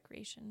and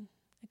recreation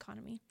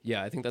economy.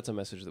 Yeah, I think that's a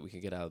message that we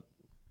could get out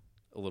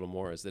a little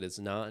more, is that it's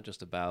not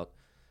just about,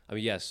 I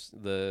mean, yes,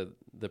 the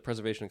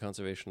preservation and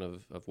conservation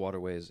of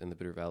waterways in the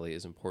Bitterroot Valley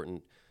is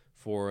important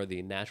for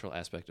the natural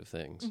aspect of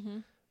things,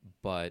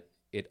 but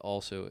it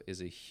also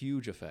is a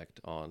huge effect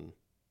on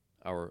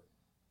our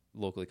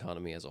local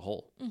economy as a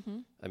whole.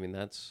 I mean,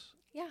 that's...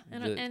 Yeah,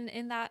 and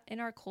in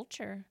our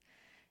culture,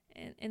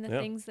 in the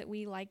things that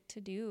we like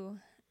to do.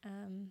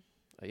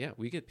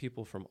 We get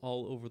people from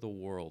all over the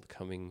world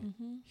coming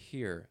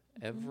here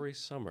every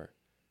summer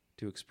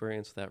to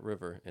experience that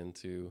river and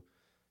to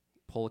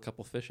pull a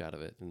couple fish out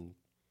of it and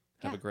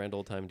have a grand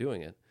old time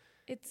doing it.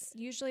 It's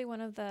usually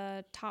one of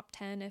the top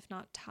 10, if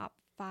not top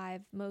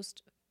 5,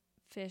 most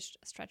fished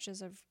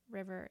stretches of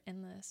river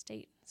in the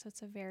state. So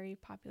it's a very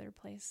popular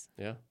place.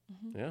 Yeah,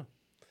 yeah.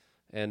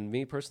 And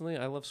me personally,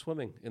 I love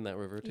swimming in that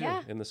river too.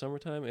 Yeah. In the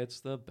summertime, it's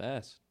the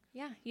best.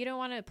 Yeah, you don't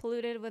want it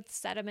polluted with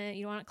sediment.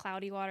 You don't want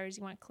cloudy waters.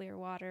 You want clear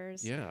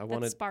waters. Yeah, I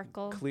want it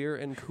sparkle, clear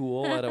and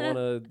cool. I don't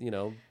want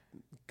to,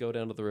 go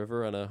down to the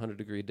river on a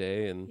 100-degree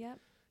day and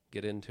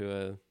get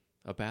into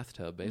a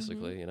bathtub,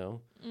 basically.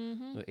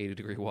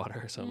 80-degree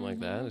water or something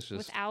like that. It's just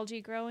with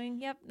algae growing.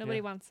 Yep,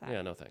 nobody wants that.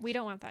 Yeah, no thanks. We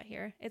don't want that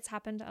here. It's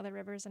happened to other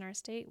rivers in our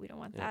state. We don't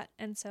want that,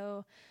 and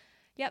so,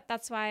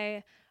 that's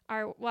why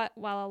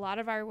while a lot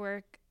of our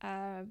work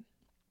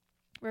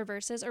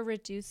reverses or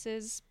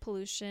reduces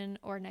pollution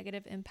or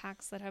negative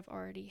impacts that have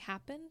already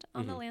happened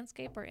on the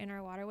landscape or in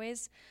our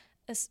waterways,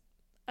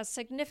 a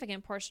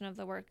significant portion of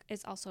the work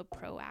is also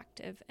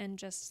proactive and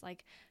just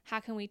like, how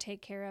can we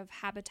take care of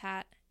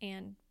habitat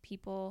and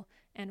people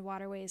and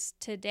waterways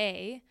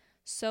today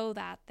so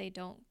that they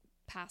don't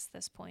pass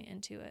this point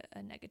into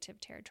a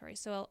negative territory.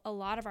 So a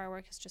lot of our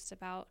work is just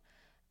about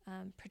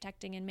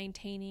protecting and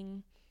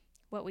maintaining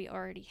what we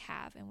already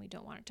have, and we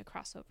don't want it to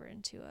cross over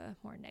into a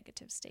more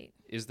negative state.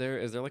 Is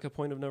there like a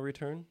point of no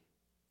return?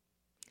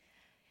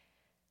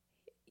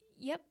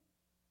 Yep.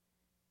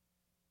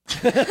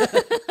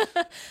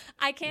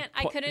 I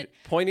couldn't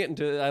point it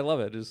into. I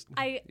love it.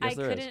 I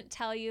couldn't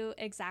tell you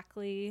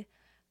exactly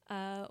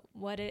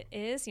what it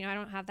is. I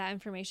don't have that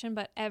information,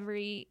 but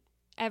every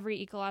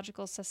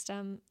ecological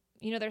system,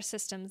 their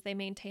systems, they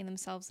maintain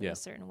themselves in a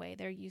certain way.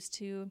 They're used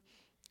to.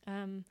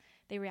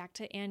 They react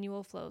to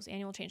annual flows,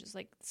 annual changes.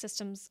 Like,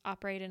 systems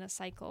operate in a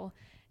cycle,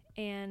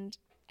 and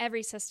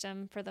every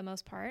system, for the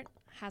most part,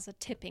 has a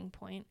tipping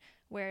point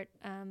where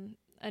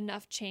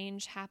enough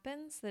change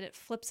happens that it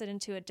flips it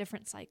into a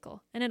different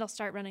cycle, and it'll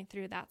start running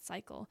through that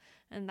cycle.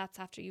 And that's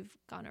after you've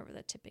gone over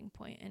the tipping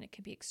point, and it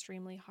can be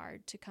extremely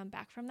hard to come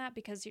back from that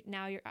because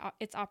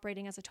it's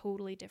operating as a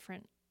totally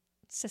different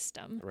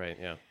system. Right.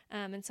 Yeah.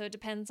 And so it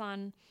depends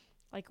on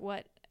like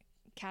what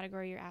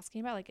category you're asking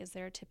about. Like, is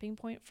there a tipping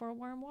point for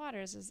warm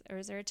waters, or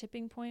is there a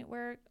tipping point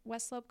where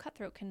West Slope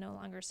cutthroat can no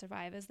longer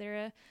survive? Is there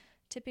a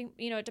tipping,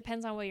 it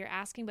depends on what you're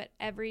asking, but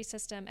every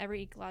system,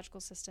 every ecological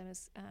system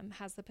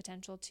has the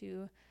potential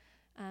to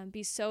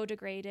be so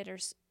degraded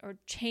or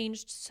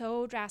changed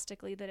so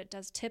drastically that it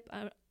does tip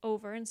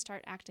over and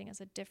start acting as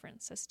a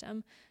different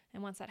system.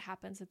 And once that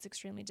happens, it's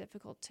extremely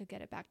difficult to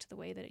get it back to the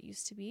way that it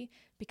used to be,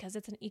 because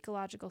it's an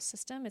ecological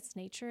system. It's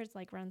nature. It's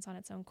like runs on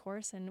its own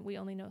course, and we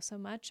only know so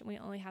much, and we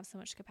only have so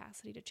much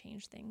capacity to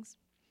change things.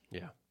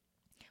 Yeah.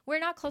 We're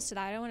not close to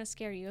that. I don't want to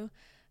scare you.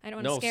 I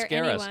don't want to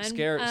scare anyone. Us.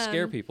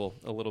 Scare people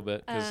a little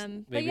bit.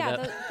 But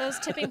yeah, those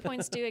tipping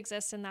points do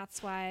exist, and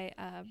that's why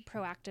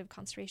proactive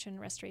conservation,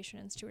 restoration,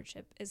 and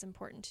stewardship is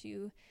important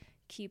to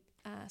keep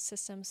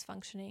systems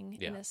functioning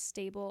in a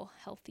stable,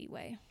 healthy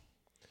way.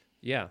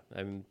 Yeah,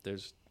 I mean,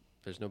 there's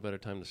no better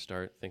time to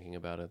start thinking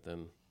about it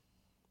than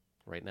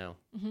right now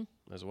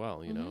as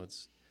well. You know,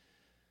 it's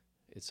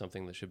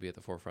something that should be at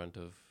the forefront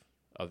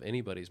of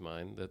anybody's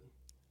mind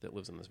that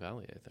lives in this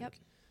valley, I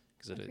think,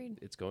 because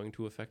it's going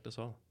to affect us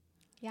all.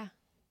 Yeah,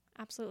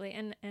 absolutely.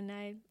 And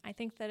I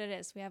think that it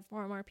is. We have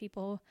more and more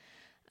people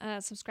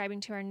subscribing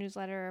to our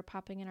newsletter or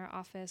popping in our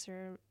office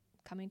or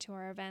coming to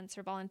our events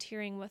or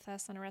volunteering with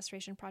us on a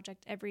restoration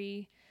project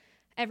every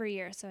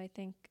year. So I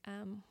think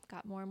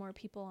got more and more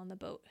people on the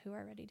boat who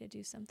are ready to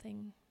do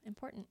something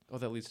important. Oh,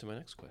 that leads to my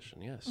next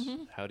question. Yes.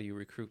 Mm-hmm. How do you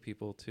recruit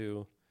people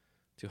to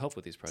help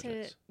with these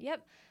projects?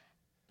 Yep.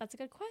 That's a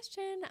good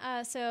question.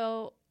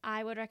 So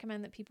I would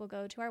recommend that people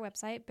go to our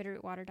website,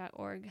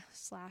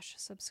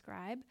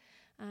 bitterrootwater.org/subscribe,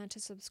 to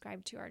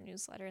subscribe to our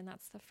newsletter. And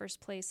that's the first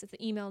place. It's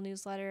an email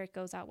newsletter. It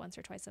goes out once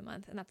or twice a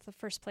month. And that's the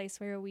first place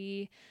where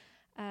we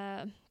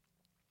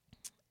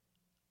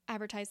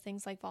advertise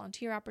things like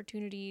volunteer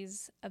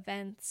opportunities,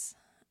 events,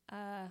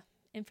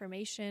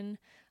 information,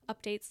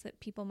 updates that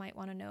people might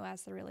want to know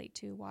as they relate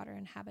to water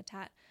and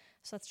habitat.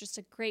 So that's just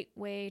a great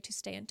way to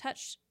stay in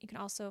touch. You can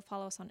also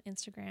follow us on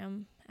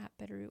Instagram at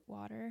Bitterroot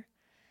Water.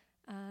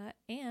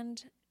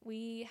 And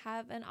we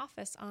have an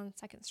office on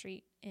 2nd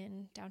Street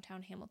in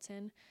downtown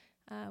Hamilton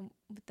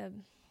with the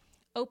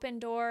open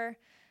door,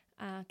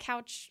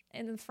 couch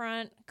in the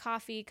front,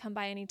 coffee, come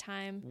by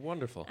anytime.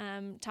 Wonderful.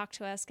 Talk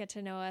to us, get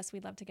to know us.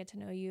 We'd love to get to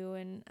know you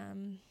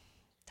and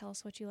tell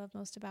us what you love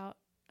most about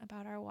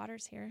our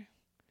waters here.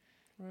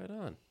 Right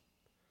on.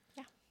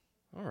 Yeah.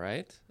 All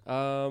right.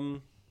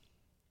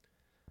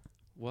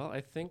 Well,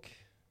 I think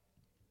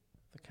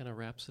that kind of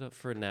wraps it up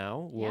for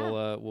now.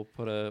 Yeah. We'll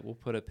put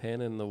a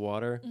pin in the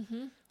water,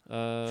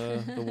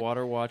 the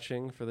water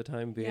watching for the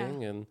time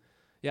being, and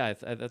I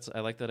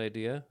like that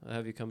idea. I'll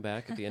have you come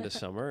back at the end of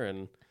summer,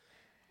 and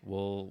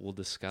we'll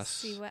discuss.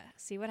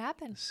 See what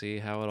happened. See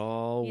how it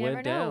all you went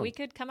never know. down. We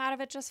could come out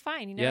of it just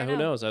fine. You never know. Who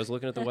knows? I was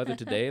looking at the weather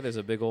today. There's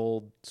a big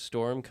old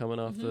storm coming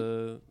off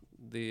the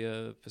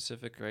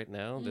Pacific right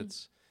now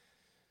that's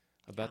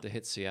about to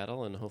hit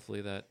Seattle, and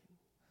hopefully that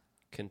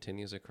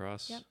continues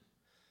across the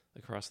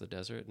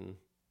desert and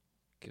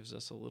gives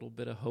us a little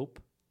bit of hope.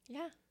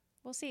 Yeah,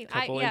 we'll see. A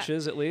couple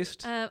inches at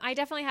least. I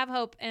definitely have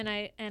hope, and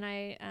I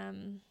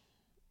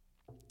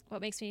what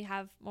makes me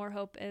have more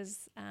hope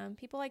is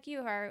people like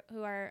you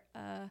who are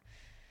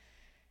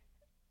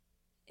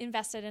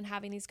invested in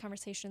having these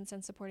conversations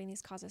and supporting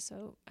these causes.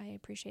 So I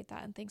appreciate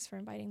that, and thanks for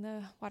inviting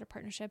the Water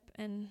Partnership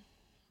and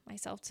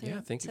myself to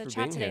chat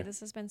today. Here. This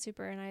has been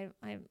super, and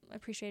I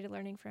appreciated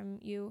learning from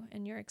you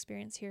and your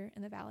experience here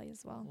in the Valley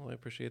as well. Well, I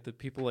appreciate that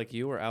people like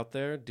you are out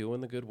there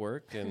doing the good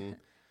work and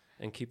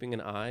and keeping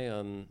an eye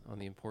on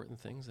the important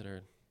things that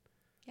are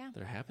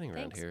happening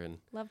around here, and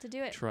love to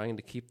do it. Trying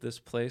to keep this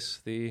place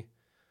the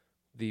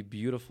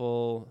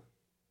beautiful,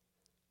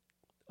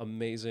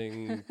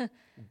 amazing,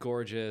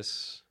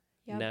 gorgeous,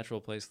 natural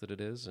place that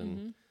it is,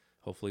 and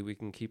hopefully we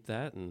can keep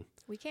that, and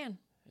we can,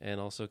 and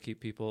also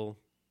keep people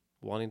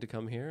wanting to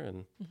come here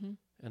and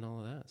all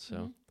of that.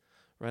 So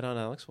right on,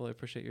 Alex. Well, I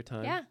appreciate your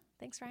time. Yeah.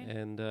 Thanks,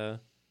 Ryan.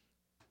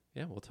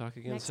 And we'll talk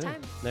again next soon.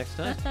 Time. Next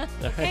time.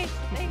 Okay.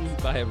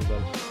 Thanks. Bye,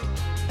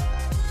 everybody.